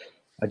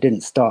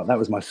didn't start. That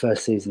was my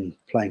first season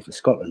playing for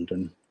Scotland,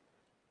 and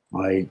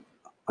I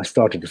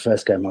started the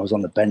first game. I was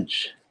on the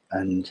bench,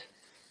 and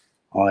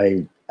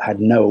I had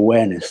no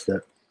awareness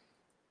that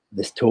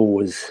this tour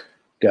was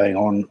going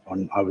on.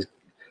 I was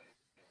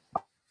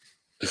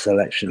the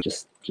selection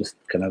just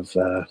kind of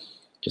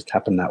just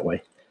happened that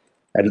way.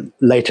 And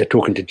later,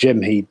 talking to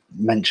Jim, he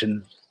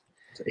mentioned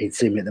he'd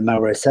seen me at the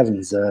Melrose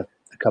Sevens a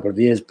couple of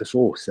years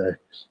before,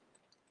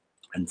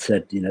 and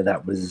said,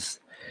 that was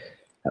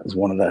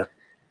one of the,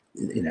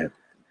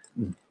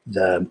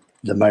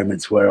 the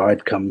moments where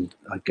I'd come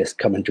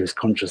into his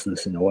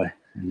consciousness in a way,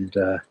 and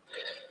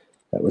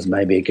that was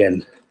maybe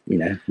again,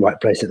 right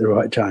place at the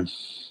right time.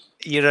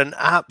 You're an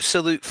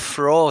absolute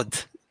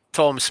fraud,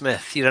 Tom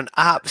Smith. You're an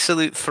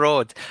absolute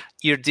fraud.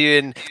 You're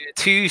doing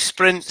 2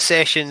 sprint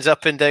sessions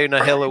up and down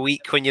a hill a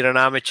week when you're an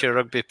amateur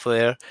rugby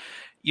player.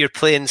 You're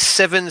playing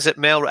sevens at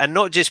Melrose, and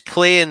not just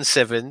playing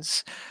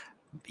sevens.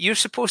 You're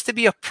supposed to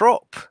be a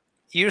prop.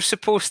 You're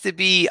supposed to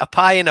be a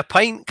pie in a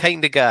pint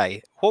kind of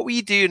guy. What were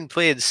you doing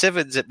playing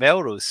sevens at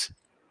Melrose?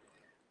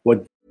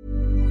 What?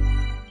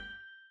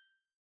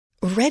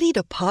 Ready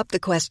to pop the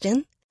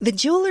question? The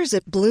jewelers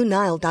at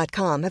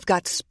BlueNile.com have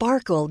got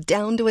sparkle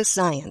down to a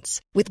science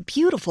with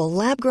beautiful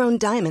lab-grown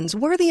diamonds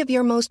worthy of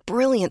your most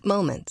brilliant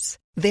moments.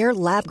 Their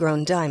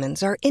lab-grown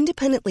diamonds are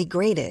independently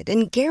graded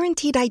and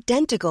guaranteed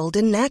identical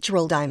to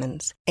natural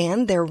diamonds,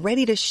 and they're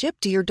ready to ship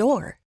to your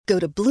door. Go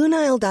to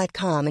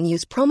BlueNile.com and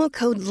use promo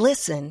code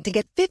LISTEN to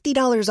get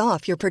 $50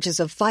 off your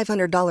purchase of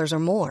 $500 or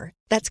more.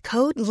 That's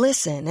code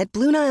LISTEN at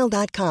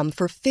BlueNile.com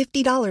for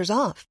 $50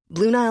 off.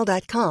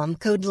 BlueNile.com,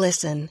 code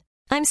LISTEN.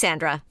 I'm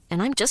Sandra,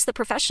 and I'm just the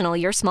professional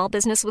your small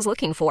business was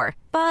looking for.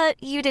 But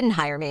you didn't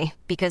hire me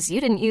because you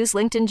didn't use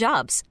LinkedIn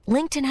Jobs.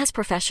 LinkedIn has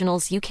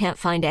professionals you can't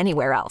find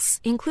anywhere else,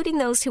 including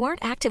those who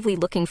aren't actively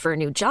looking for a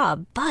new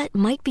job, but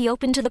might be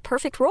open to the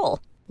perfect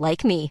role,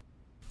 like me.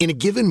 In a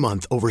given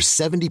month, over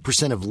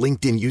 70% of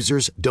LinkedIn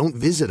users don't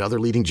visit other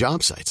leading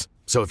job sites.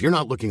 So if you're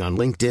not looking on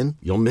LinkedIn,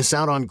 you'll miss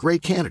out on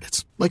great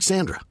candidates like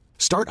Sandra.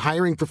 Start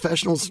hiring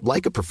professionals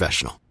like a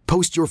professional.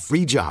 Post your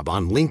free job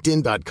on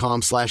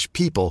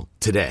linkedin.com/people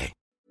today.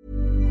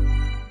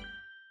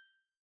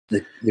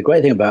 The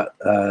great thing about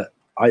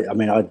I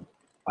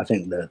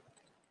think the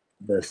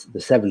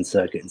Sevens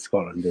circuit in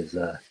Scotland is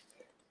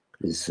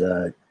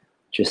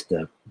just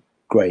a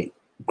great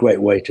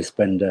way to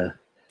spend a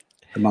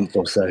month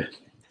or so.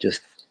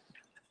 Just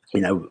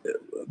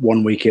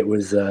 1 week it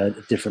was a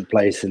different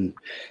place, and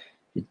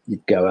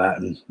you'd go out,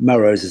 and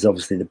Melrose is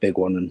obviously the big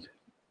one, and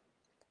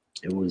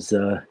it was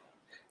I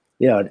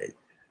don't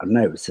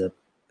know, it was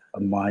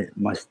my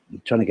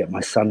trying to get my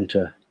son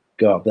to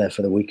go up there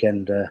for the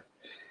weekend.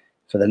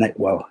 For the next,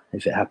 well,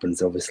 if it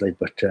happens, obviously,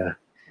 but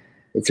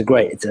it's a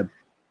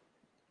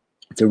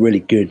really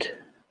good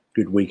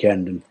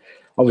weekend, and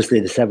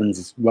obviously the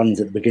Sevens runs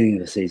at the beginning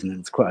of the season,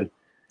 and it's quite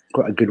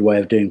a good way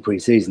of doing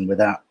pre-season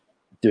without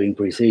doing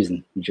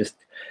pre-season. You just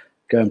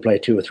go and play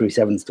 2 or 3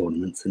 Sevens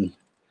tournaments, and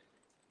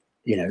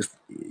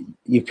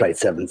you've played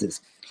Sevens.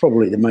 It's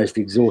probably the most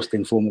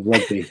exhausting form of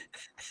rugby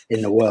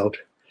in the world,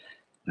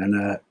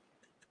 and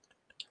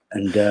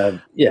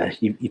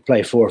you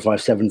play 4 or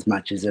 5 Sevens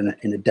matches in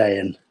a day,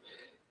 and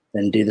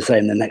then do the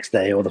same the next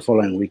day or the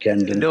following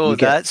weekend. And no,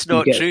 that's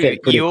not true.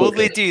 You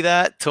only do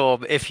that,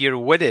 Tom, if you're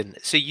winning.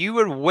 So you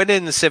were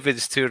winning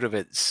Sevens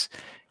tournaments.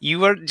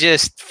 You weren't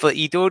just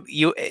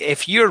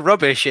if you're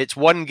rubbish, it's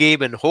 1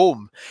 game in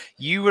home.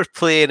 You were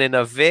playing in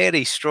a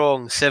very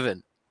strong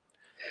Seven.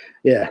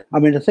 Yeah, I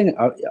mean the thing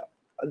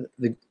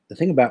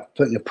about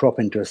putting a prop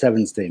into a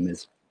Sevens team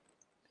is,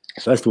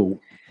 first of all,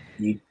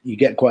 you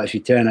get quite a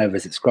few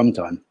turnovers at scrum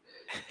time.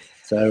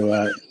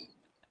 So.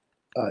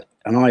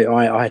 And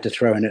I had to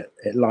throw in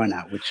at line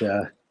out, which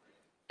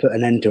put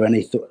an end to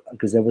any thought,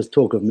 because there was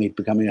talk of me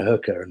becoming a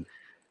hooker, and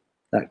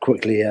that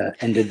quickly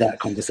ended that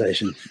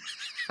conversation.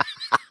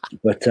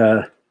 But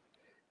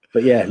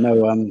yeah,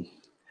 no,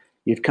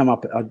 you'd come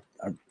up. I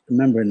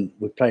remember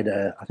we played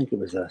I think it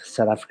was a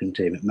South African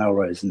team at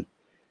Melrose, and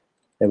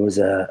there was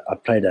I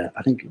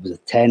think it was a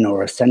 10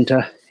 or a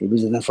centre. He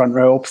was in the front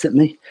row opposite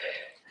me,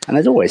 and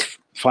there's always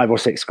 5 or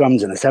 6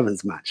 scrums in a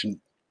Sevens match, and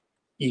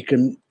you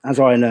can, as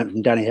I learned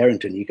from Danny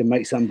Harrington, you can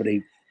make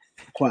somebody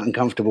quite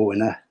uncomfortable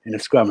in a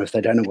scrum if they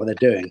don't know what they're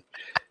doing.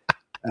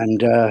 And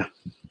there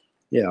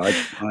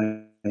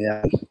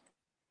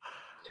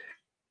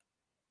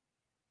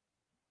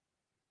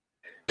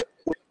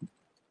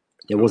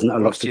wasn't a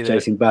lot of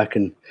chasing back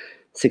and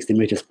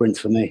 60-meter sprints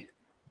for me.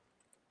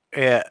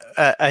 Yeah,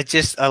 I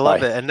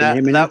love it. And that,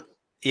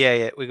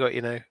 we got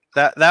you now.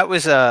 That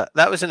was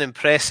an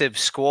impressive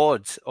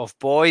squad of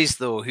boys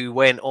though, who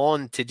went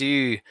on to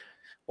do,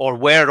 or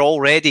were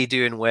already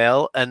doing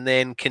well, and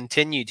then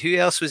continued. Who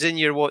else was in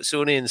your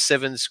Watsonian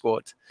Sevens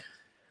squad?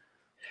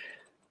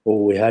 Well,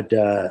 we had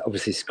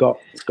obviously Scott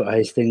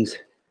Hastings,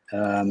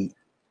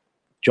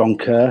 John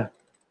Kerr,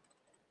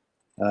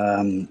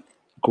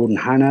 Gordon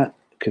Hanna,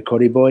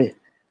 Kokori Boy,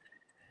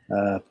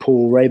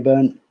 Paul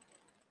Rayburn,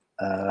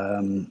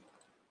 let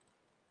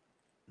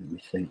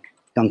me think,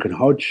 Duncan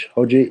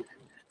Hodgie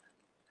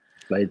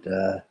played.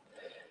 Let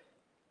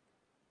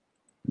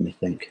me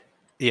think.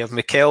 You have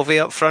McKelvey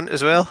up front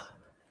as well.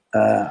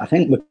 I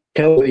think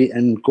McKelvey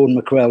and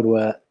Gordon McCreld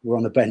were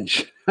on the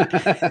bench.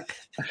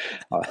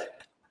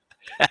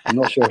 I'm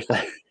not sure if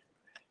that.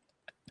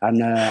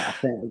 And I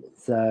think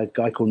it's a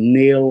guy called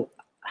Neil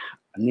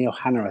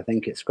Hanna. I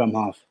think it's scrum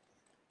half.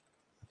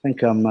 I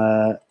think I'm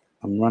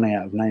running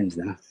out of names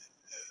now.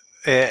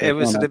 It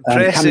was an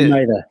impressive.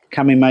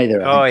 Cammy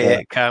Mather. Oh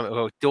yeah,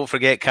 don't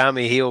forget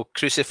Cammy. He'll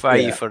crucify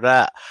you for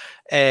that.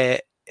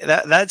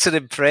 That's an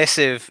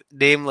impressive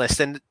name list.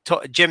 And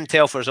Jim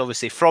Telfer's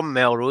obviously from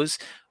Melrose,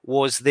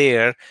 was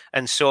there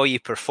and saw you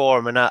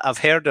perform. And I've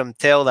heard him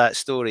tell that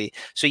story.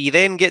 So you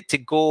then get to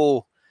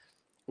go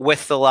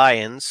with the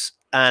Lions,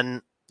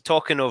 and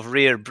talking of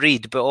rare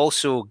breed, but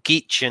also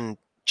Geach and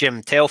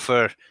Jim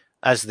Telfer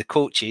as the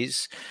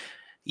coaches.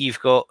 You've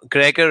got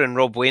Gregor and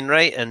Rob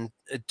Wainwright and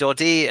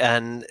Doddy,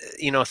 and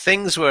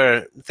things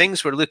were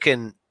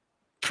looking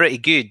pretty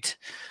good.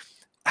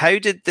 How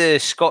did the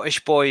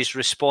Scottish boys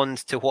respond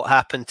to what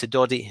happened to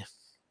Doddy?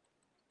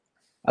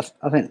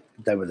 I think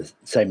they were the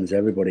same as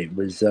everybody. It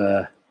was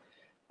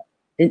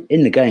in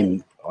the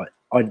game.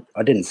 I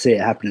didn't see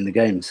it happen in the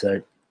game,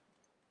 so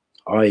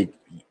we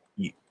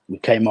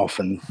came off,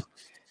 and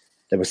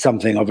there was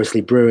something obviously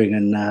brewing,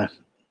 and I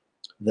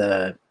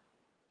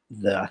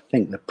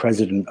think the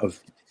president of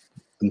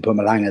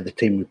Mpumalanga, the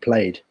team we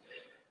played,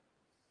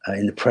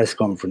 in the press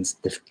conference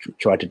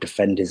tried to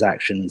defend his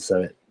actions.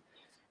 So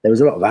there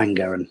was a lot of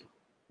anger,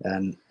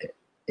 and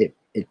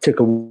it took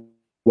a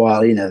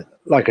while.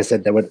 Like I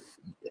said,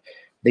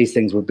 these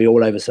things would be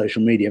all over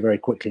social media very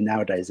quickly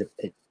nowadays.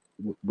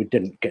 We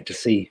didn't get to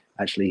see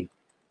actually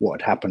what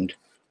had happened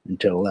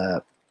until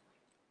a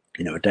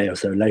day or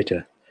so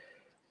later.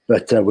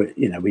 But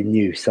we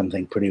knew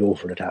something pretty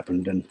awful had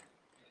happened,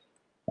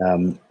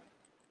 and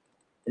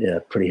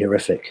pretty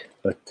horrific.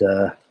 But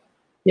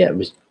it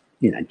was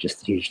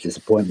just a huge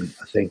disappointment.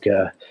 I think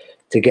to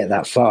get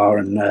that far,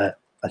 and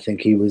I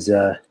think he was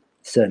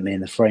certainly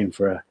in the frame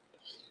for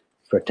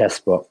a test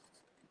spot.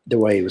 The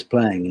way he was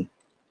playing, in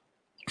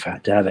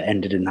fact, to have it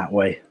ended in that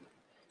way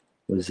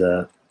was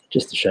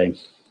just a shame.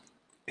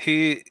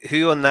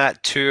 Who on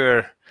that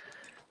tour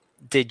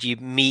did you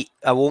meet?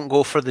 I won't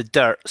go for the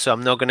dirt, so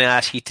I'm not going to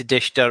ask you to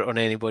dish dirt on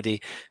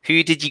anybody.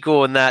 Who did you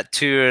go on that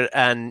tour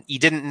and you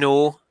didn't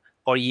know,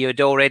 or you had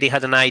already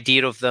had an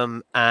idea of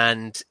them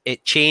and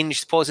it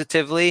changed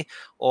positively?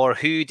 Or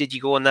who did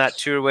you go on that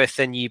tour with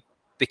and you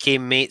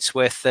became mates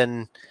with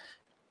and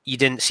you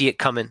didn't see it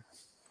coming?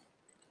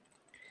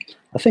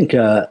 I think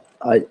the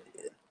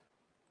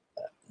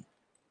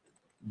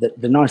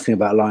nice thing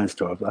about Lions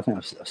Tour, I think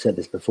I've said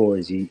this before,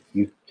 is you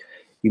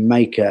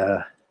make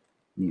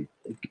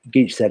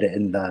Geach said it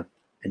in the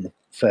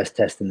first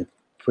test in the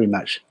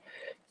pre-match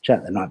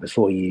chat the night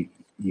before. You'll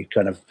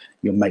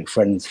make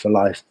friends for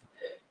life.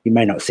 You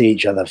may not see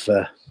each other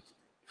for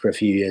a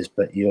few years,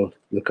 but you'll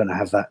kind of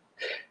have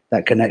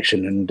that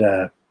connection, and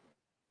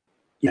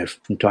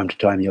from time to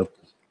time you'll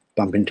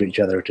bump into each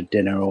other at a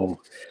dinner or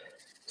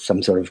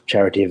some sort of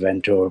charity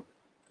event or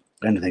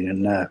anything.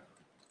 And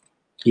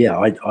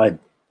I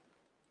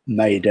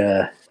made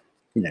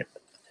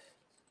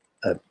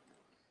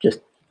just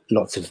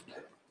lots of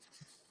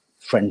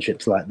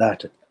friendships like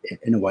that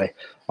in a way.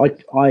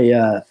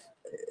 I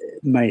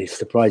may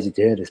surprise you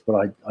to hear this,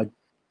 but I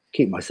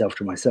keep myself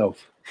to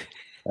myself,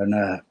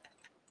 and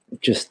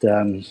just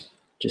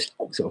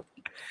sort of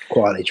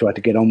quietly try to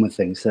get on with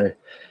things. So,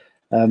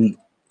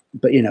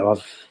 but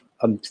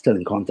I'm still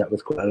in contact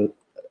with quite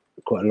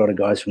a lot of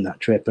guys from that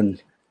trip,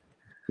 and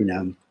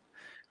I'm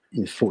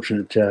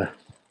fortunate to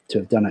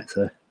have done it.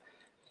 So,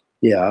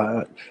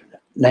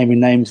 naming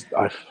names,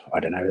 I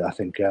don't know. I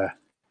think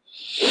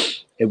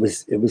it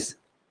was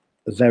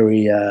a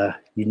very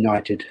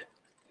united,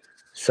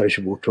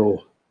 sociable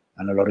tour,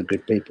 and a lot of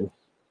good people.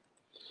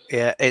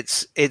 Yeah,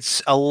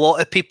 it's a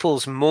lot of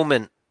people's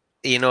moment.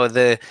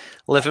 The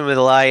Living with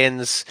the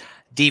Lions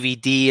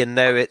DVD, and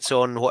now it's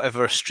on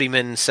whatever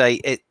streaming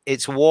site.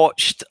 It's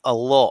watched a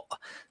lot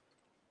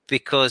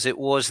because it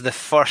was the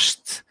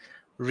first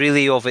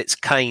really of its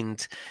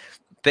kind.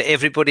 But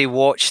everybody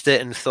watched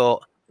it and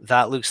thought,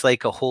 that looks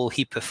like a whole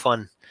heap of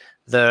fun.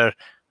 They're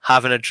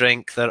having a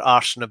drink, they're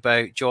arsing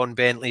about. John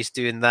Bentley's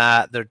doing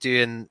that. They're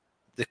doing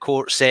the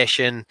court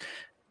session.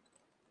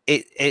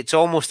 It's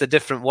almost a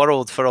different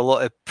world for a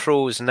lot of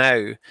pros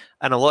now,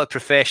 and a lot of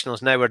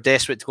professionals now are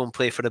desperate to go and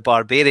play for the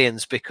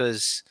Barbarians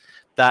because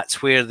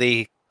that's where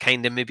they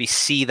kind of maybe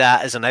see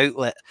that as an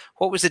outlet.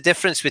 What was the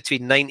difference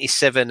between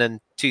 97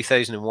 and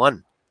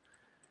 2001?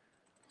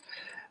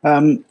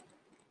 I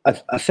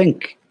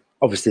think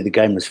obviously the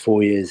game was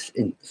 4 years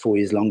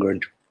longer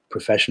into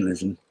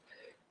professionalism.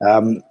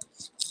 I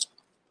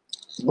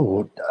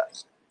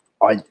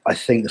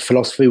think the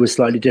philosophy was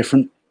slightly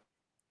different,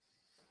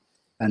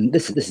 and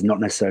this is not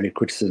necessarily a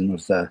criticism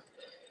of the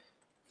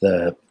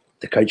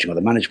coaching or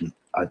the management.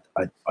 I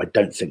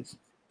don't think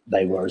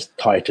they were as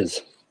tight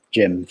as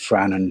Jim,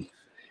 Fran, and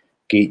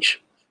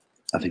Geach.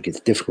 I think it's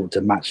difficult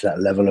to match that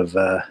level of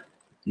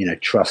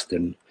trust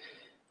and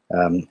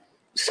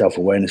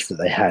self-awareness that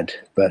they had.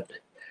 But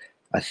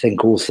I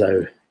think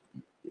also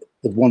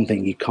the one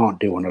thing you can't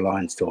do on a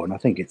Lions tour, and I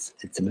think it's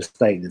a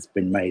mistake that's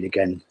been made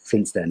again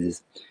since then,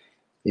 is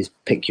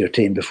pick your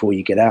team before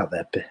you get out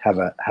there. Have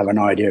an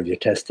idea of your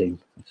test team.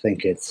 I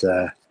think it's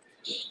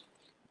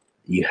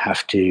you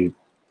have to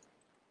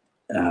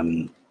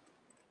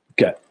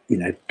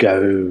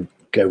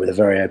go with a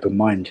very open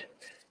mind.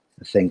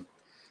 I think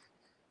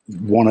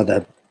one of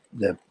the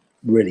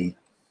really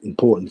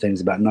important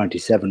things about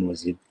 '97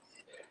 was you'd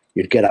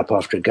get up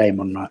after a game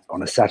on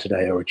a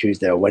Saturday or a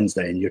Tuesday or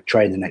Wednesday, and you'd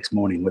train the next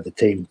morning with the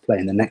team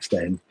playing the next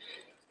day, and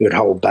you'd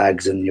hold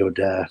bags, and your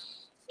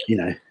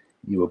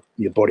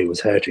body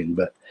was hurting.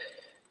 But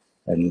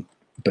in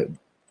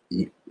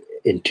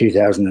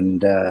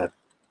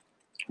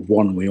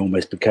 2001, we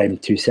almost became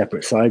two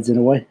separate sides in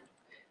a way,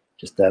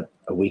 just a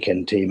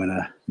weekend team and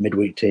a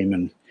midweek team,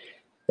 and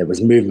there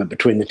was movement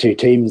between the two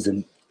teams,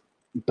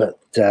 but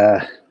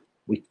there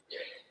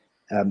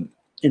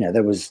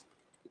was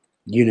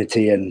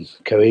unity and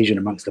cohesion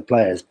amongst the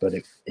players, but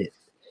it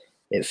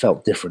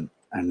felt different,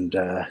 and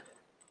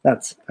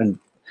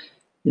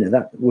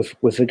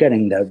we're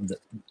forgetting that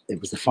it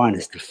was the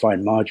finest of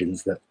fine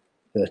margins that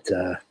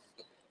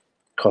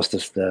cost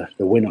us the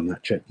win on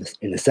that trip.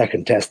 In the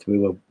second test, we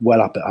were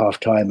well up at half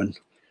time,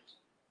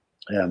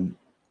 and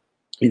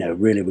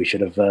really we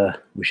should have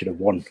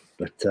won,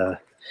 but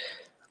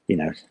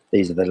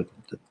these are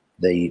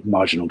the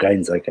marginal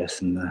gains, I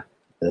guess, and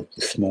the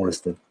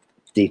smallest of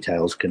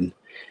details can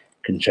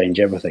change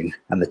everything.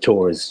 And the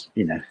tour is,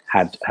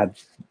 had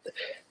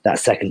that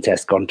second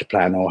test gone to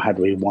plan, or had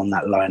we won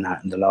that line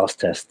out in the last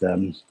test,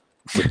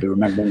 we'd be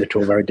remembering the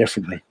tour very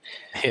differently.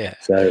 Yeah.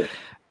 So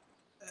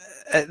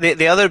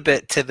the other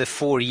bit to the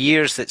 4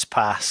 years that's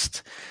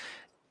passed,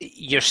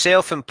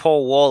 yourself and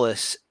Paul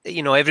Wallace,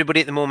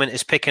 everybody at the moment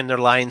is picking their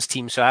Lions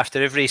team. So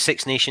after every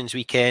Six Nations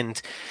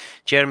weekend,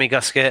 Jeremy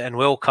Guscott and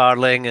Will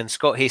Carling and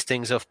Scott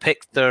Hastings have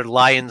picked their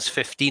Lions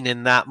 15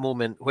 in that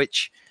moment,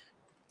 which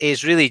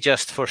is really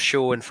just for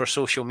show and for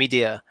social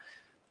media,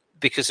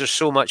 because there's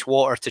so much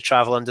water to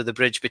travel under the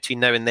bridge between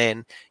now and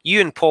then.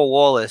 You and Paul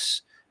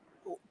Wallace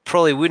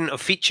probably wouldn't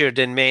have featured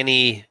in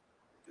many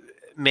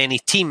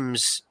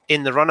teams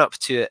in the run-up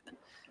to it,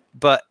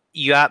 but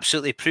you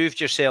absolutely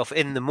proved yourself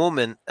in the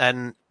moment,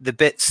 and the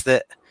bits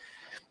that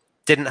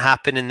didn't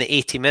happen in the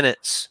 80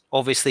 minutes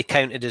obviously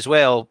counted as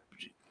well.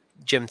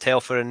 Jim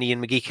Telfer and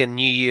Ian McGeechan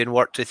knew you and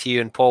worked with you,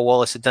 and Paul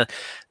Wallace had done.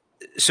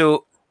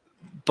 So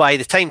by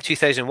the time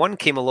 2001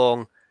 came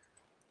along,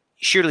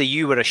 surely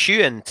you were a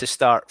shoo-in to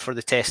start for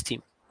the test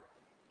team.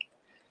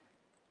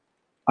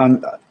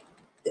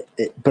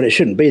 But it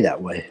shouldn't be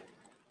that way.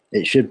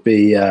 It should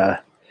be,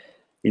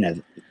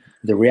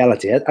 the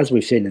reality, as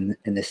we've seen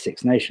in this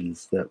Six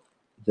Nations, that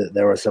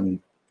there are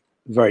some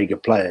very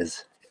good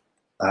players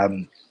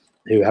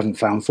who haven't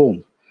found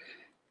form,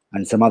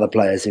 and some other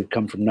players who've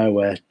come from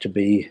nowhere to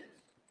be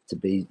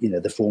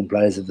the form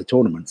players of the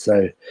tournament.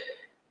 So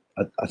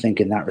I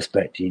think in that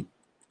respect,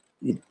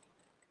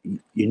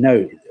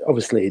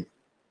 obviously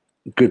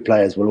good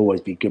players will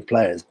always be good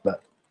players,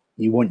 but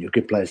you want your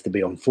good players to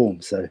be on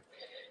form. So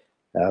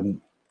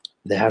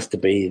there has to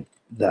be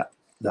that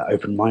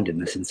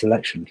open-mindedness in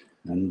selection,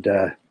 and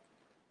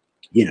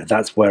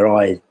that's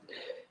where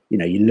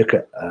you look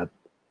at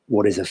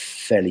what is a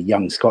fairly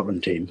young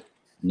Scotland team,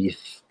 and you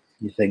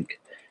think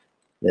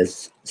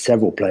there's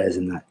several players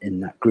in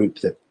that group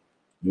that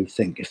you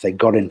think if they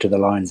got into the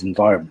Lions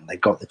environment, they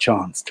got the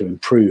chance to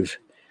improve,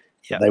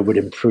 they would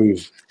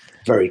improve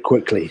very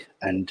quickly.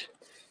 And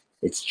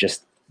it's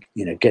just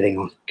getting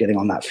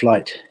on that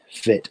flight,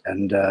 fit,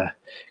 and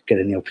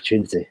getting the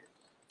opportunity.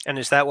 And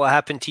is that what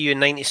happened to you in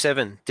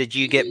 '97? Did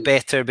you get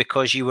better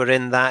because you were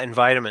in that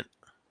environment?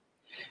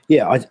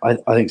 Yeah, I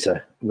think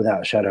so,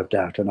 without a shadow of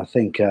doubt. And I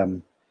think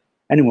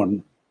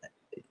anyone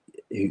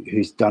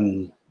who's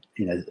done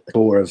a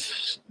tour of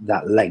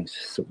that length,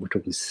 so we're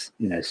talking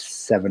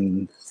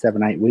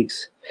 7-8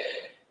 weeks,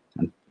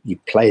 and you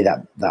play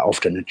that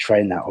often and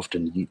train that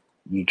often,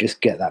 you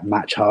just get that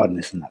match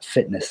hardness and that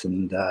fitness,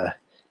 and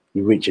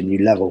you reach a new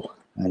level.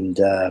 And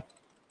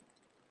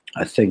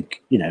I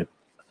think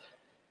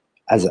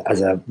as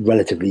a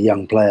relatively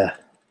young player,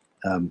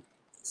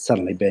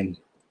 suddenly being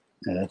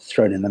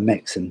thrown in the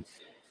mix and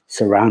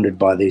surrounded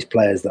by these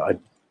players that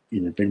I'd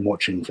been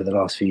watching for the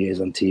last few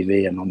years on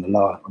TV and on the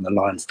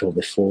Lions tour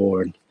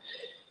before, and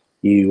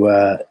you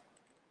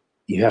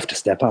have to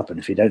step up, and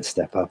if you don't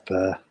step up,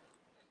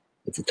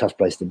 it's a tough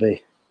place to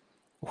be.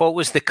 What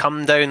was the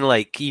come down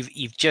like?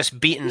 You've just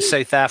beaten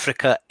South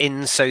Africa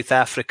in South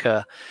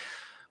Africa.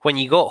 when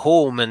you got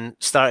home and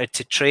started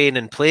to train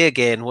and play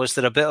again, was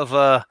there a bit of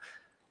a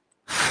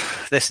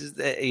this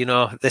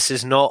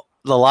is not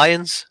the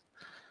Lions?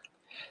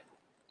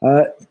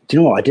 Do you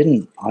know what? I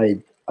didn't.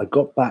 I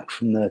got back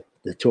from the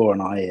tour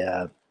and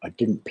I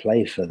didn't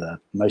play for the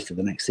most of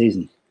the next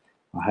season.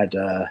 I had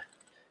a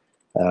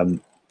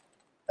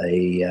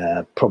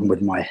problem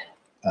with my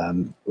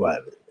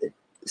it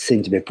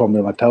seemed to be a problem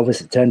with my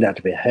pelvis. It turned out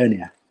to be a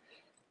hernia,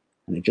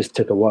 and it just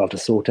took a while to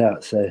sort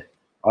out. So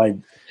I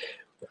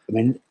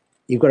mean,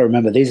 you've got to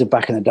remember, these are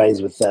back in the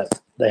days with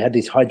they had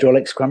these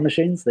hydraulic scrum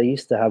machines. They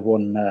used to have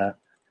one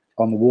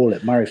on the wall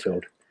at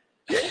Murrayfield,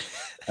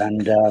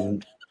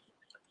 and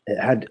it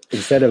had,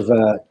 instead of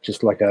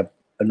just like a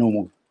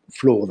normal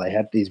floor, they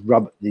had these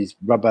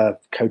rubber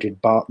coated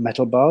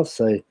metal bars.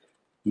 So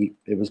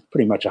it was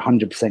pretty much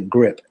 100%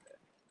 grip,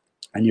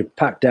 and you'd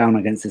pack down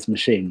against this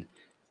machine.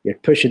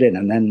 You'd push it in,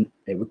 and then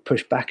it would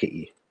push back at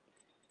you.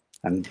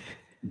 And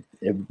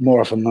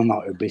more often than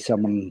not, it would be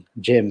someone,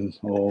 Jim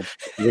or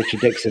Richard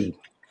Dixon,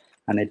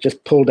 and they'd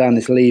just pull down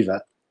this lever,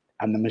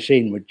 and the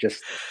machine would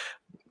just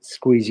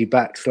squeeze you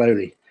back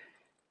slowly.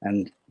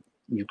 And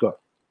you've got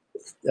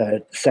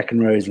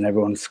second rows, and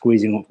everyone's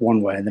squeezing up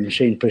one way, and the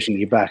machine pushing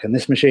you back. And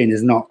this machine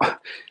is not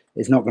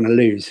going to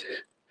lose.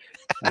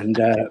 And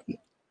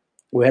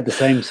we had the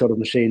same sort of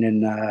machine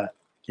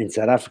in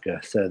South Africa.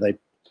 So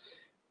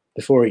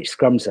before each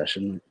scrum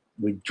session,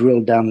 we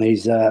drilled down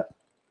these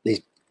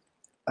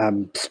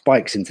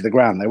spikes into the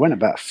ground. They went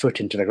about a foot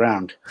into the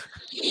ground,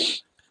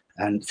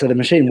 and so the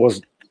machine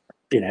was,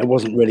 it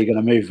wasn't really going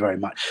to move very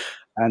much.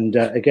 And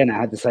again, it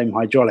had the same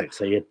hydraulics,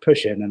 so you'd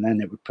push in, and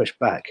then it would push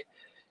back.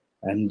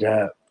 And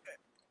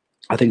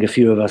I think a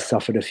few of us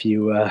suffered a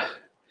few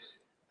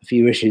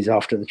issues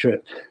after the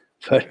trip,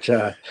 but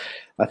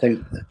I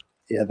think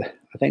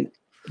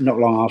not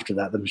long after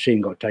that, the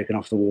machine got taken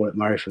off the wall at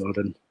Murrayfield,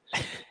 and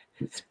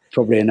it's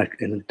probably in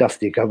a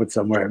dusty cupboard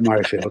somewhere at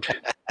Murrayfield.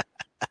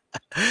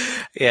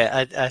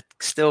 Yeah, I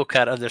still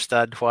can't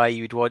understand why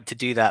you'd want to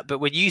do that. But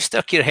when you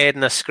stuck your head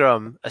in a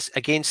scrum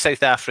against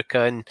South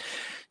Africa, and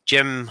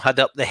Jim had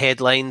up the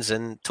headlines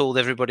and told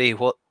everybody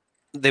what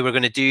they were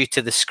going to do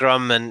to the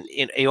scrum, and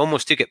he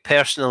almost took it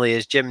personally,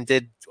 as Jim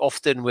did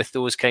often with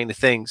those kind of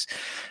things.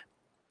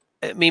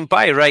 I mean,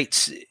 by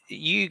rights,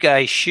 you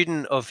guys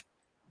shouldn't have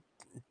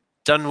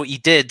done what you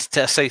did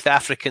to a South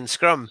African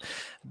scrum,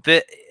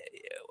 but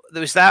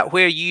was that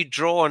where you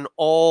drawn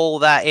all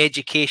that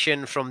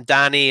education from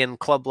Danny and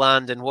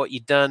Clubland and what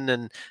you'd done,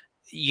 and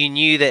you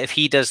knew that if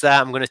he does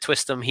that, I'm going to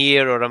twist him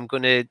here, or I'm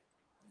going to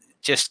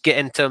just get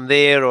into him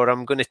there, or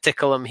I'm going to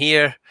tickle him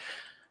here?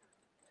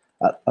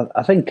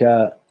 I think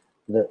the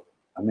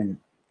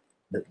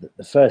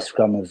first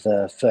scrum of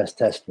the first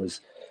test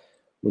was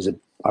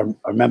I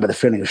remember the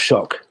feeling of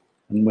shock,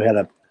 and we had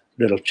a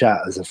little chat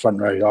as a front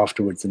row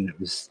afterwards, and it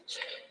was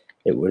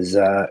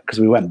because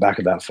we went back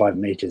about 5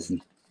 meters,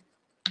 and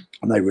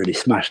they really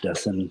smashed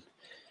us, and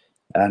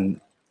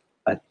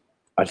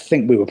I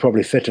think we were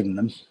probably fitter than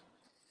them,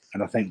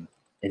 and I think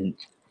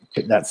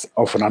that's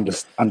often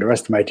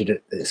underestimated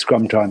at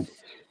scrum time.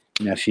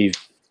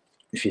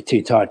 If you're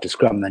too tired to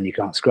scrum, then you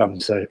can't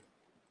scrum. So,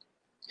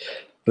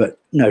 but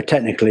no,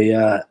 technically,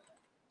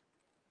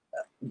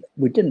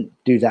 we didn't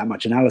do that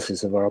much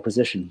analysis of our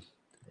opposition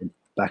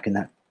back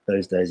in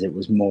those days. It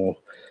was more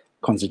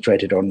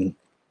concentrated on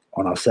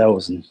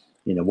ourselves and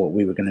what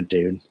we were going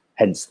to do, and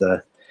hence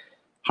the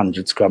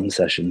 100 scrum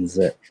sessions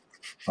at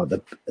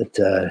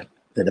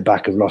the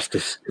back of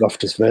Loftus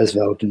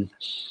Versveld, and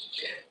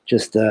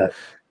just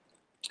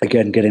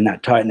again getting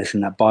that tightness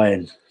and that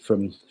buy-in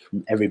from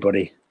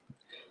everybody,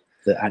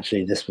 that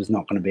actually this was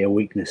not going to be a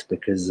weakness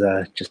because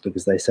just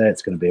because they say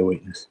it's going to be a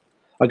weakness.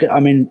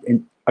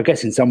 I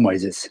guess in some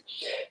ways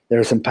there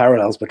are some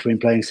parallels between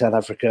playing South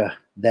Africa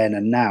then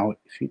and now.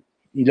 If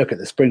you look at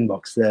the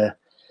Springboks, they're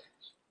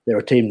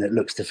a team that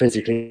looks to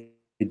physically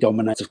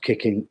dominate, of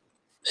kicking,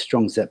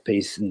 strong set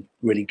piece, and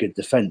really good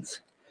defence.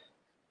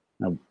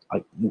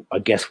 I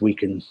guess we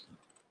can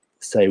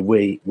say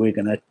we're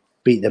going to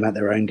beat them at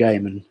their own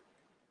game and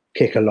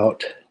kick a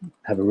lot,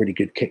 have a really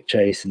good kick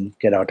chase, and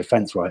get our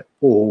defence right.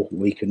 Or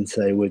we can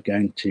say we're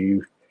going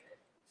to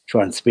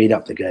try and speed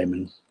up the game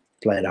and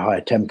play at a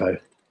higher tempo.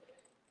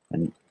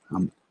 And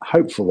I'm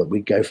hopeful that we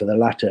go for the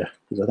latter,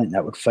 because I think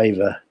that would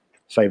favour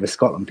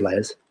Scotland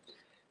players,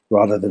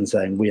 rather than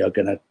saying we are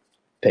going to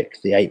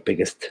pick the 8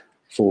 biggest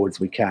forwards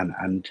we can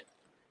and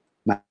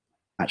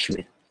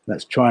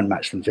let's try and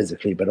match them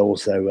physically, but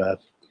also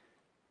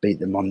beat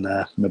them on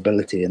the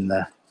mobility and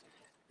the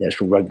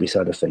actual rugby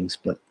side of things.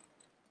 But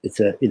it's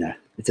an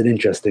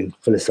interesting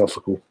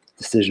philosophical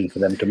decision for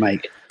them to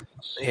make.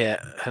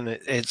 Yeah, and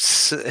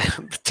it's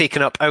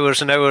taken up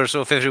hours and hours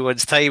of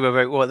everyone's time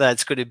about what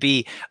that's going to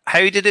be.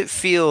 How did it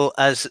feel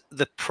as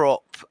the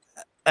prop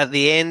at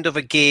the end of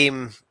a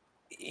game?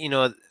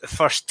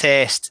 First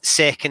test,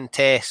 second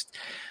test,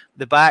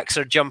 the backs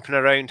are jumping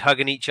around,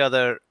 hugging each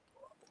other.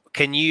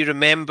 Can you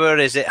remember,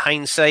 is it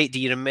hindsight, do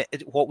you remember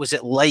what was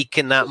it like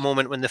in that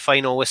moment when the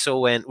final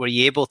whistle went? Were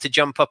you able to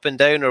jump up and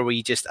down, or were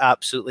you just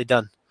absolutely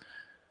done?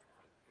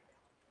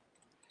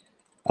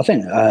 I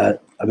think,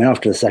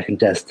 after the second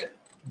test,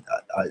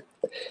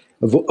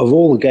 of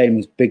all the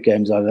games, big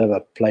games I've ever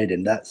played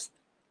in, that's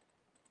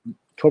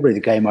probably the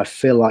game I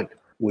feel like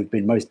we've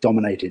been most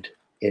dominated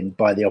in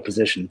by the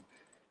opposition.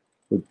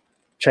 We're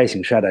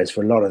chasing shadows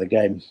for a lot of the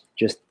game,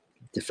 just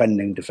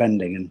defending,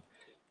 and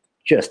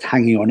just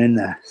hanging on in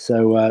there.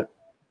 So I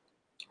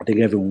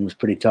think everyone was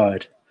pretty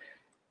tired.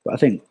 But I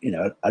think,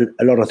 a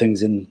lot of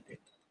things in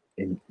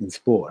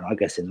sport, and I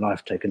guess in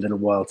life, take a little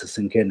while to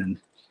sink in. And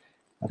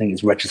I think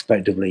it's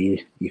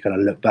retrospectively, you kind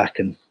of look back,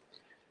 and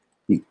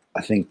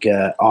I think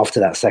after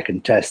that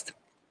second test,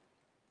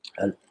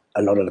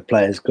 a lot of the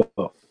players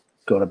got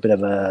a bit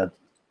of a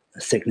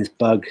sickness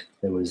bug.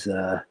 There was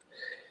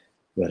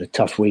we had a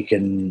tough week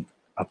back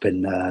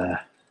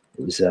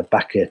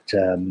at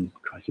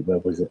where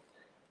was it?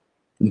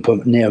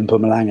 Near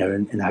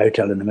Mpumalanga in a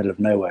hotel in the middle of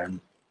nowhere, and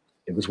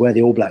it was where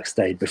the All Blacks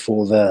stayed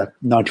before the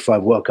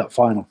 '95 World Cup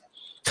final.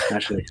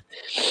 Actually,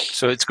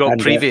 so it's got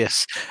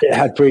previous. It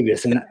had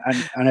previous, and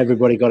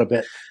everybody got a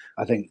bit.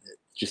 I think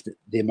just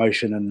the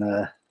emotion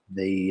and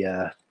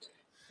the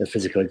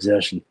physical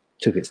exertion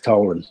took its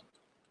toll, and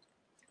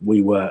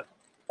we were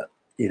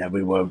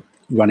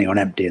running on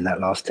empty in that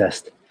last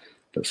test.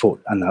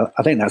 And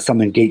I think that's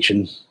something Geach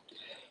and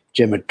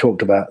Jim had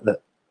talked about,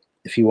 that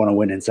if you want to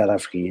win in South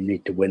Africa, you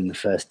need to win the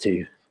first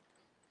two.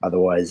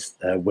 Otherwise,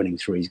 winning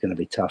three is going to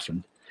be tough.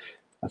 And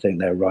I think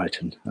they're right.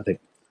 And I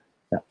think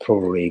that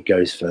probably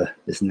goes for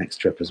this next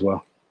trip as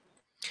well.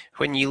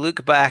 When you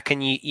look back,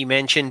 and you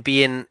mentioned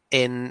being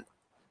in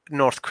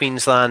North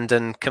Queensland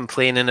and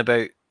complaining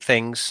about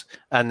things,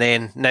 and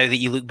then now that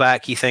you look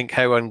back, you think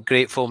how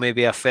ungrateful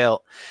maybe I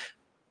felt.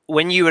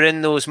 When you were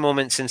in those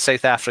moments in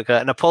South Africa,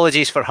 and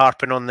apologies for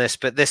harping on this,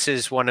 but this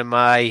is one of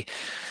my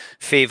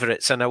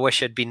favourites, and I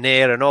wish I'd been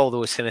there and all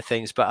those kind of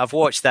things, but I've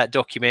watched that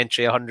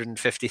documentary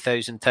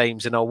 150,000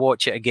 times and I'll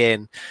watch it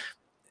again.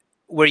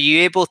 Were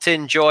you able to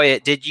enjoy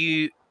it? Did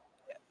you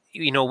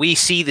we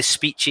see the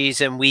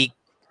speeches and we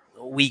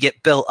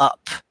get built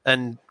up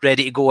and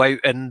ready to go out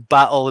and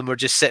battle, and we're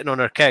just sitting on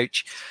our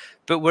couch.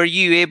 But were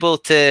you able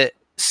to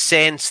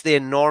sense the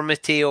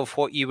enormity of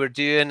what you were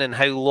doing and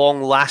how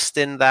long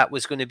lasting that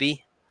was going to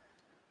be?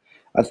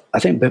 I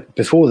think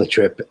before the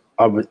trip,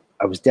 I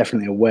was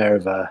definitely aware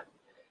of the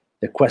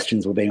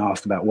questions were being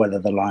asked about whether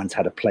the Lions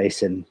had a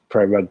place in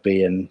pro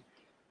rugby, and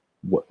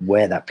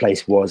where that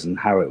place was and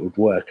how it would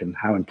work and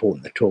how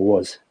important the tour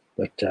was.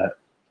 But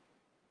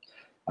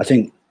I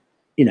think,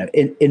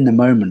 in the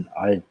moment,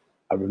 I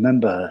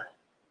remember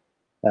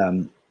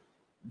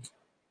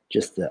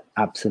just the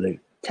absolute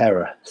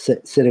terror,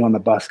 sitting on the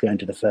bus going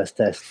to the first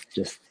test,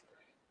 just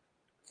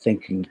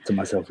thinking to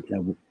myself,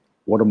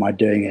 what am I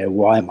doing here?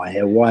 Why am I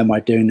here? Why am I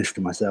doing this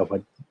to myself?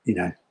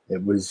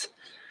 It was,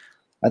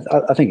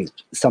 I think it's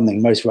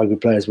something most rugby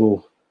players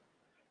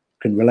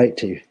can relate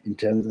to, in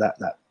terms of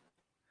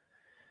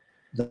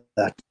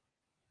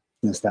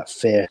that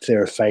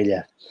fear of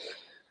failure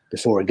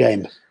before a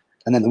game.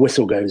 And then the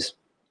whistle goes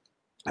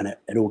and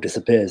it all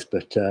disappears.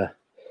 But, I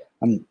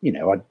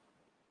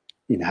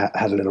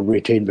had a little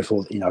routine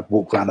before, I'd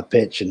walk around the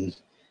pitch and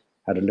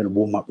had a little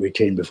warm-up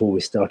routine before we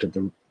started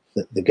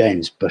the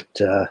games.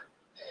 But, I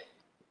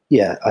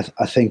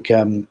think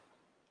I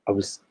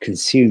was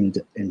consumed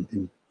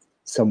in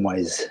some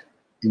ways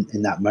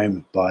in that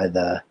moment by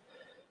the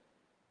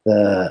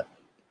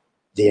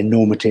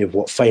enormity of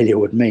what failure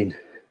would mean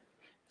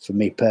for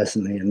me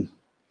personally, and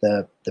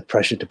the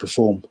pressure to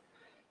perform.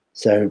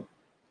 So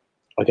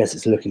I guess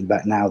it's looking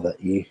back now that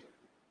you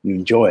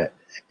enjoy it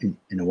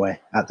in a way.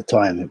 At the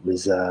time, it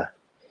was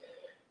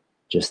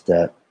just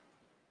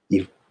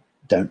you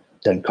don't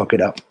cock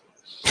it up.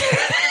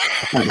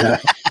 And, I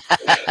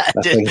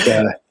think,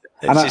 and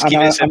I think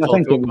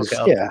it was,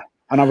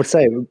 and I would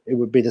say it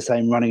would be the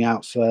same running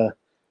out for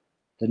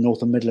the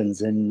Northern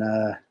Midlands in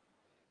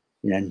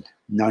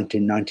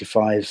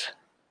 1995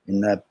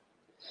 in a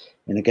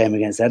game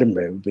against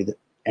Edinburgh. It would be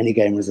any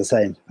game was the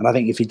same. And I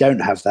think if you don't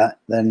have that,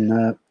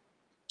 then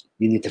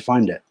you need to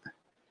find it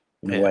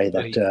in a way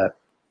that,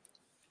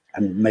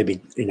 and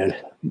maybe,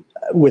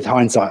 with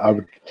hindsight, I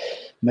would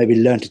maybe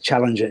learn to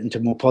challenge it into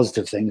more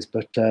positive things.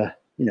 But, I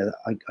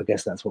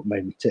guess that's what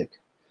made me tick.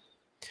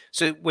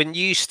 So when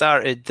you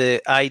started,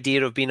 the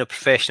idea of being a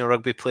professional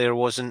rugby player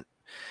wasn't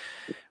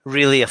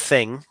really a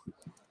thing.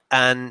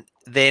 And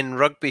then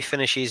rugby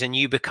finishes and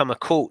you become a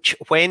coach.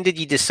 When did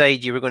you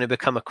decide you were going to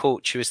become a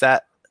coach? Was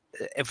that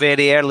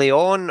very early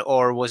on,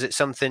 or was it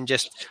something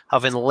just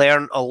having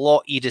learned a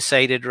lot, you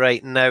decided,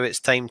 right, now it's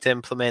time to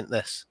implement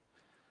this?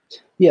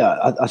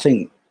 Yeah, I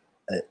think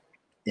at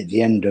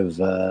the end of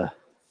a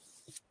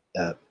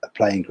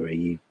playing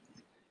career,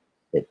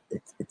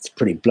 it's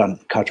pretty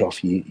blunt cut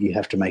off. You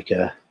have to make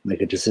a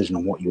decision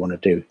on what you want to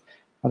do.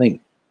 I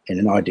think in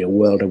an ideal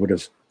world, I would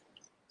have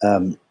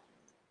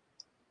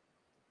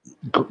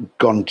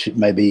gone to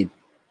maybe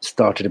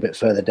started a bit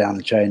further down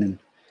the chain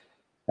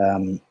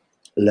and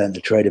learned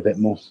the trade a bit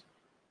more.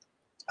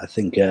 I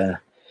think,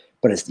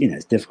 but it's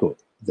it's difficult.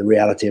 The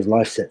reality of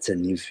life sets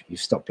in. You've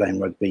stopped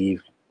playing rugby.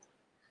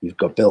 You've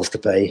got bills to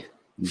pay.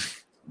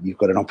 you've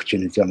got an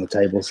opportunity on the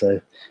table, so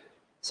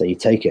you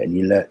take it and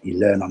you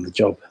learn on the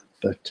job.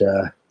 But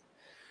I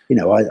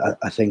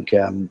think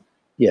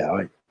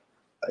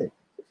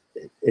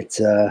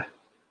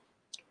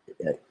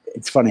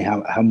it's funny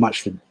how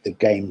much the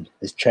game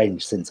has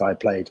changed since I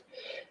played,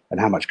 and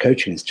how much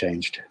coaching has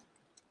changed.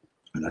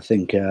 And I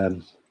think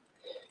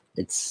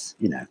it's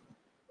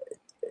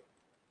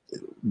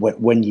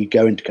when you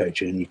go into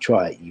coaching and you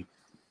try it, you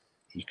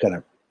kind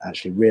of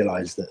actually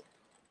realize that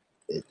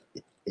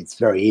it's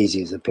very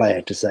easy as a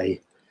player to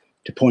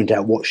point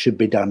out what should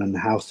be done and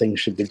how things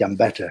should be done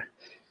better.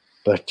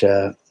 But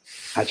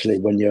actually,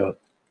 when you're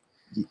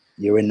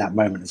in that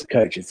moment as a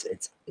coach,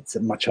 it's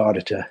much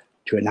harder to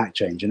enact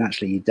change, and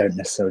actually you don't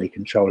necessarily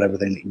control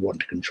everything that you want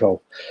to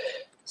control.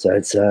 So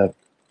it's been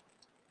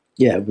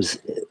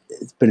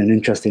an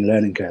interesting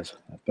learning curve.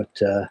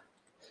 But I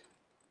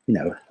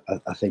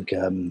think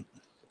again,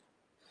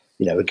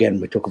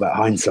 we talk about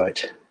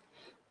hindsight.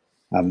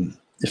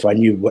 If I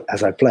knew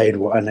as I played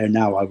what I know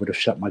now, I would have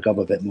shut my gob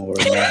a bit more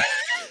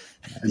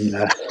and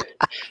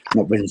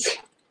not been,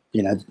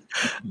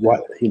 why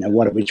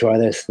don't we try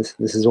this?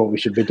 This is what we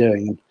should be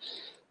doing, and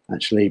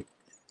actually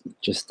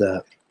just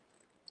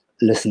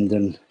listened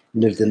and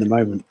lived in the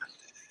moment.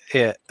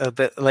 Yeah, a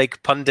bit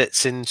like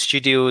pundits in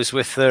studios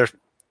with their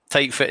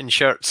tight-fitting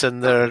shirts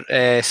and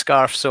their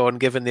scarves on,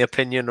 giving the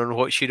opinion on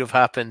what should have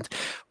happened.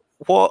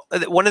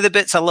 One of the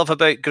bits I love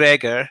about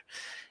Gregor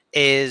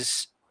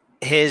is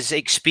his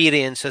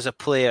experience as a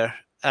player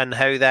and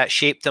how that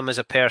shaped him as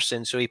a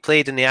person. So he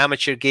played in the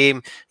amateur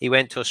game, he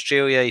went to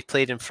Australia, he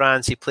played in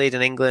France, he played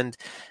in England,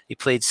 he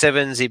played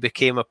sevens, he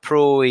became a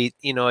pro, he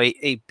been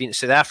to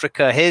South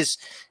Africa. His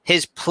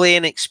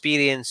playing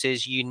experience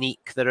is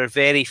unique. There are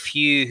very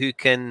few who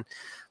can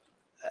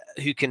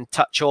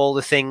touch all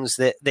the things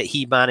that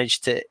he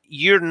managed to.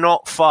 You're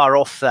not far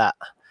off that.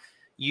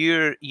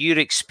 Your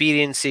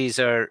experiences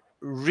are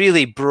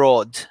really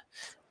broad,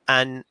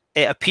 and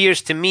it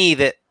appears to me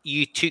that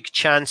you took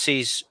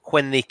chances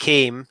when they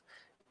came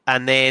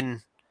and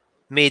then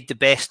made the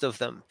best of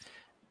them.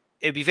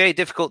 It'd be very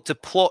difficult to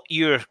plot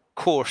your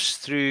course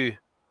through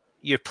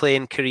your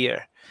playing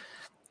career.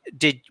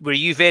 Were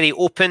you very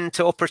open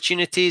to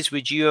opportunities?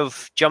 Would you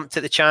have jumped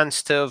at the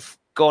chance to have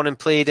gone and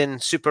played in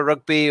Super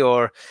Rugby,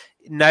 or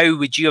now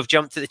would you have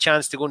jumped at the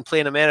chance to go and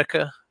play in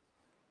America?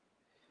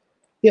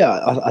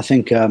 Yeah, I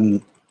think,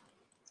 like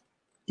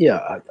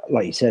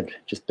you said,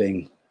 just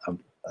being, I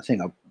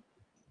think,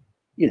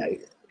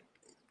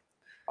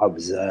 I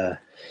was a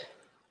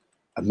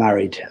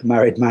married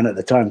man at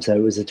the time, so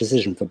it was a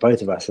decision for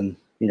both of us. And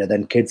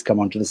then kids come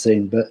onto the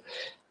scene, but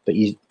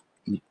you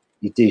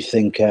do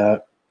think,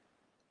 how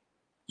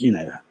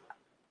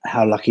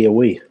lucky are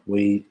we?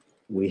 We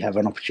have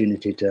an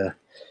opportunity to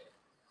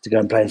go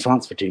and play in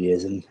France for 2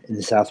 years and in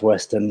the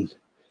Southwest and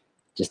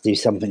just do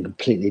something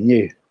completely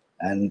new.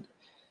 And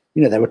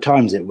there were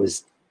times it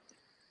was,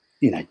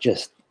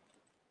 just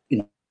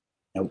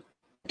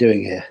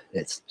doing here,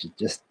 it's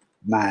just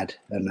mad.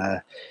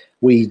 And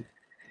we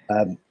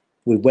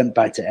went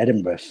back to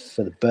Edinburgh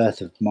for the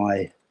birth of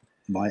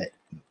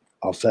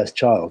our first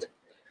child,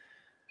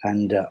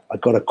 and I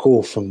got a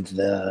call from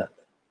the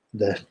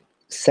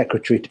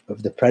secretary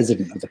of the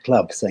president of the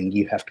club saying,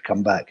 "You have to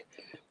come back.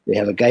 We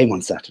have a game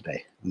on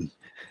Saturday." And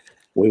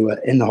we were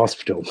in the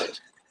hospital.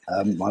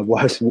 My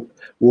wife's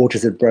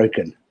waters had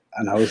broken,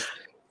 and they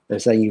were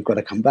saying, "You've got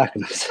to come back,"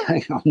 and I was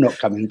saying, "I'm not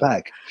coming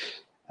back."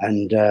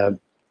 And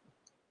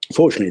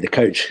fortunately, the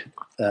coach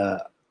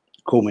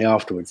called me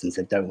afterwards and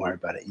said, "Don't worry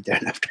about it. You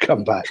don't have to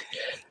come back."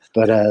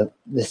 But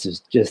this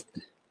is just,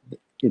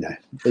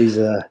 these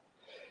are.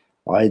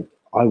 I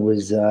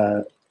was.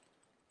 It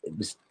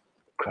was,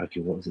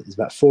 crikey, what was it? It was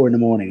about 4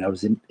 a.m. I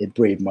was in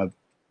Breed.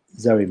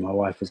 Zoe, my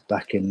wife, was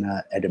back in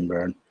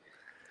Edinburgh, and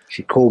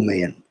she called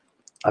me, and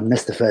I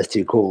missed the first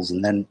 2 calls,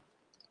 and then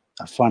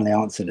I finally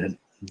answered it, and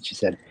she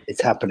said,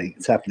 "It's happening,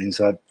 it's happening."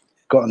 So I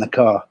got in the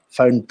car,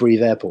 phoned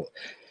Breed Airport,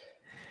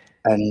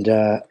 and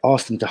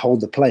asked them to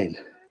hold the plane,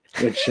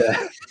 which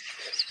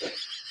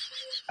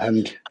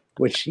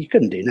you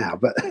couldn't do now,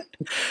 but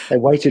they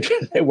waited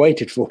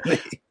for me.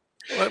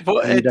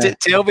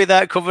 Tell me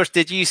that covers.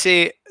 Did you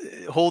say,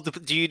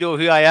 do you know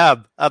who I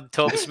am? I'm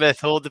Tom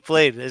Smith, hold the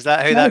plane. Is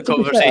that how that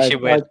conversation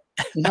went?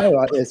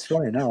 No, it's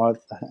funny. No,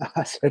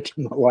 I said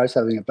to my wife's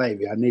having a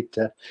baby. I need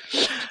to.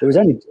 Because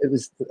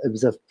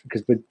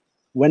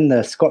when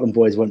the Scotland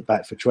boys went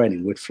back for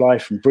training, we'd fly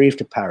from Brive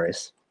to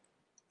Paris.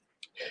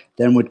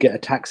 Then we'd get a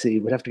taxi.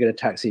 We'd have to get a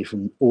taxi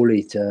from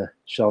Orly to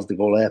Charles de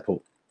Gaulle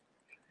Airport.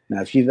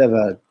 Now, if you've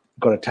ever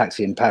got a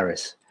taxi in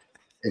Paris,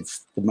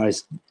 it's the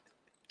most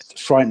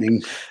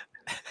frightening.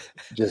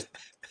 Just,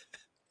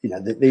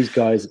 these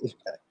guys.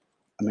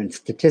 I mean,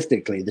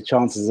 statistically, the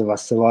chances of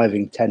us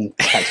surviving 10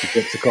 taxi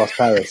trips across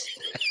Paris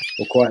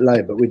were quite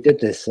low. But we did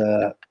this,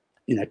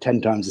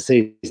 10 times a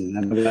season,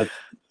 and we had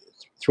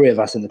 3 of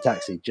us in the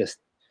taxi, just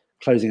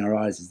closing our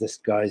eyes as this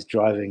guy's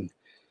driving,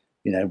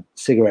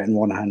 cigarette in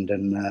one hand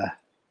and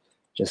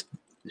just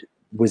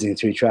whizzing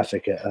through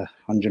traffic at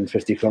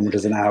 150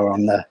 kilometers an hour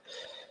on the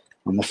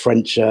on the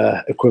French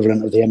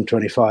equivalent of the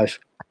M25.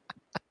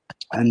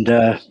 And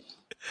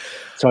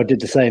so I did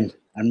the same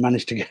and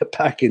managed to get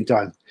back in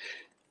time.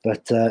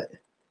 But it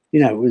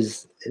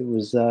was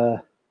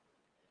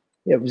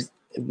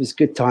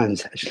good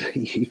times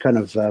actually. You kind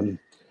of I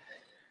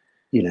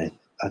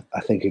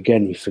think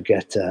again you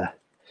forget.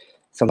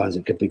 Sometimes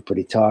it could be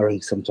pretty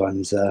tiring.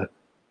 Sometimes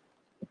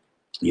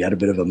you had a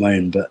bit of a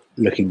moan, but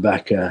looking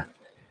back, I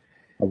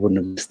wouldn't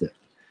have missed it.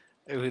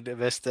 I wouldn't have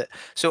missed it.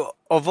 So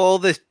of all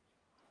the,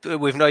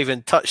 we've not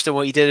even touched on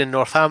what you did in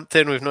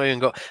Northampton. We've not even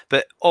got,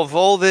 but of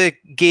all the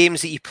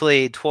games that you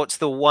played, what's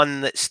the one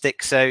that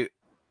sticks out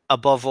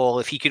above all?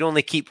 If you could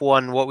only keep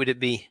one, what would it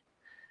be?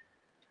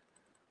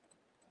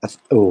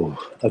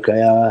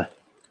 Okay.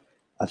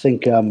 I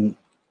think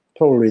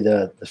probably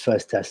the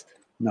first test,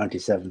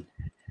 97.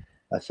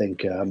 I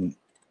think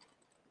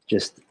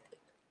just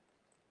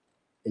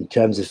in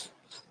terms of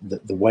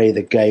the way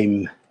the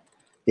game,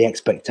 the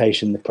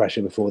expectation, the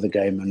pressure before the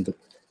game, and the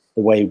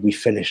way we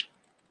finished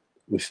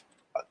with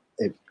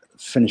it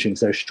finishing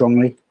so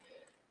strongly,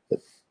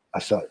 that I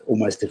felt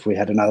almost if we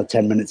had another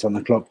 10 minutes on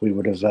the clock, we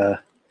would have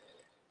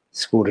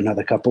scored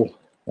another couple.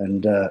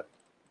 And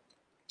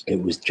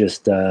it was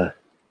just a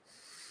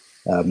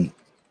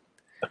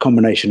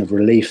combination of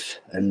relief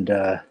and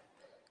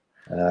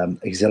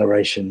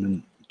exhilaration,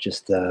 and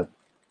just the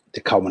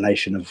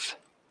culmination of,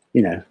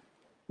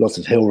 lots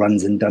of hill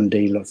runs in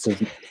Dundee, lots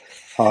of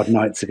hard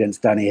nights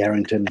against Danny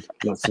Harrington,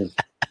 lots of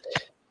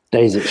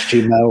days at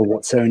Stumel,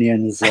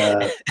 Watsonians,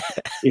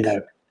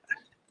 and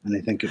I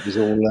think it was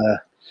all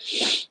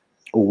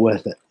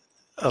worth it.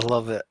 I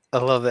love it.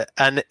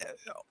 And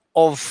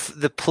of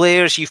the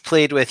players you've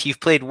played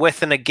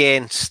with and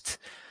against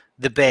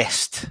the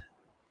best.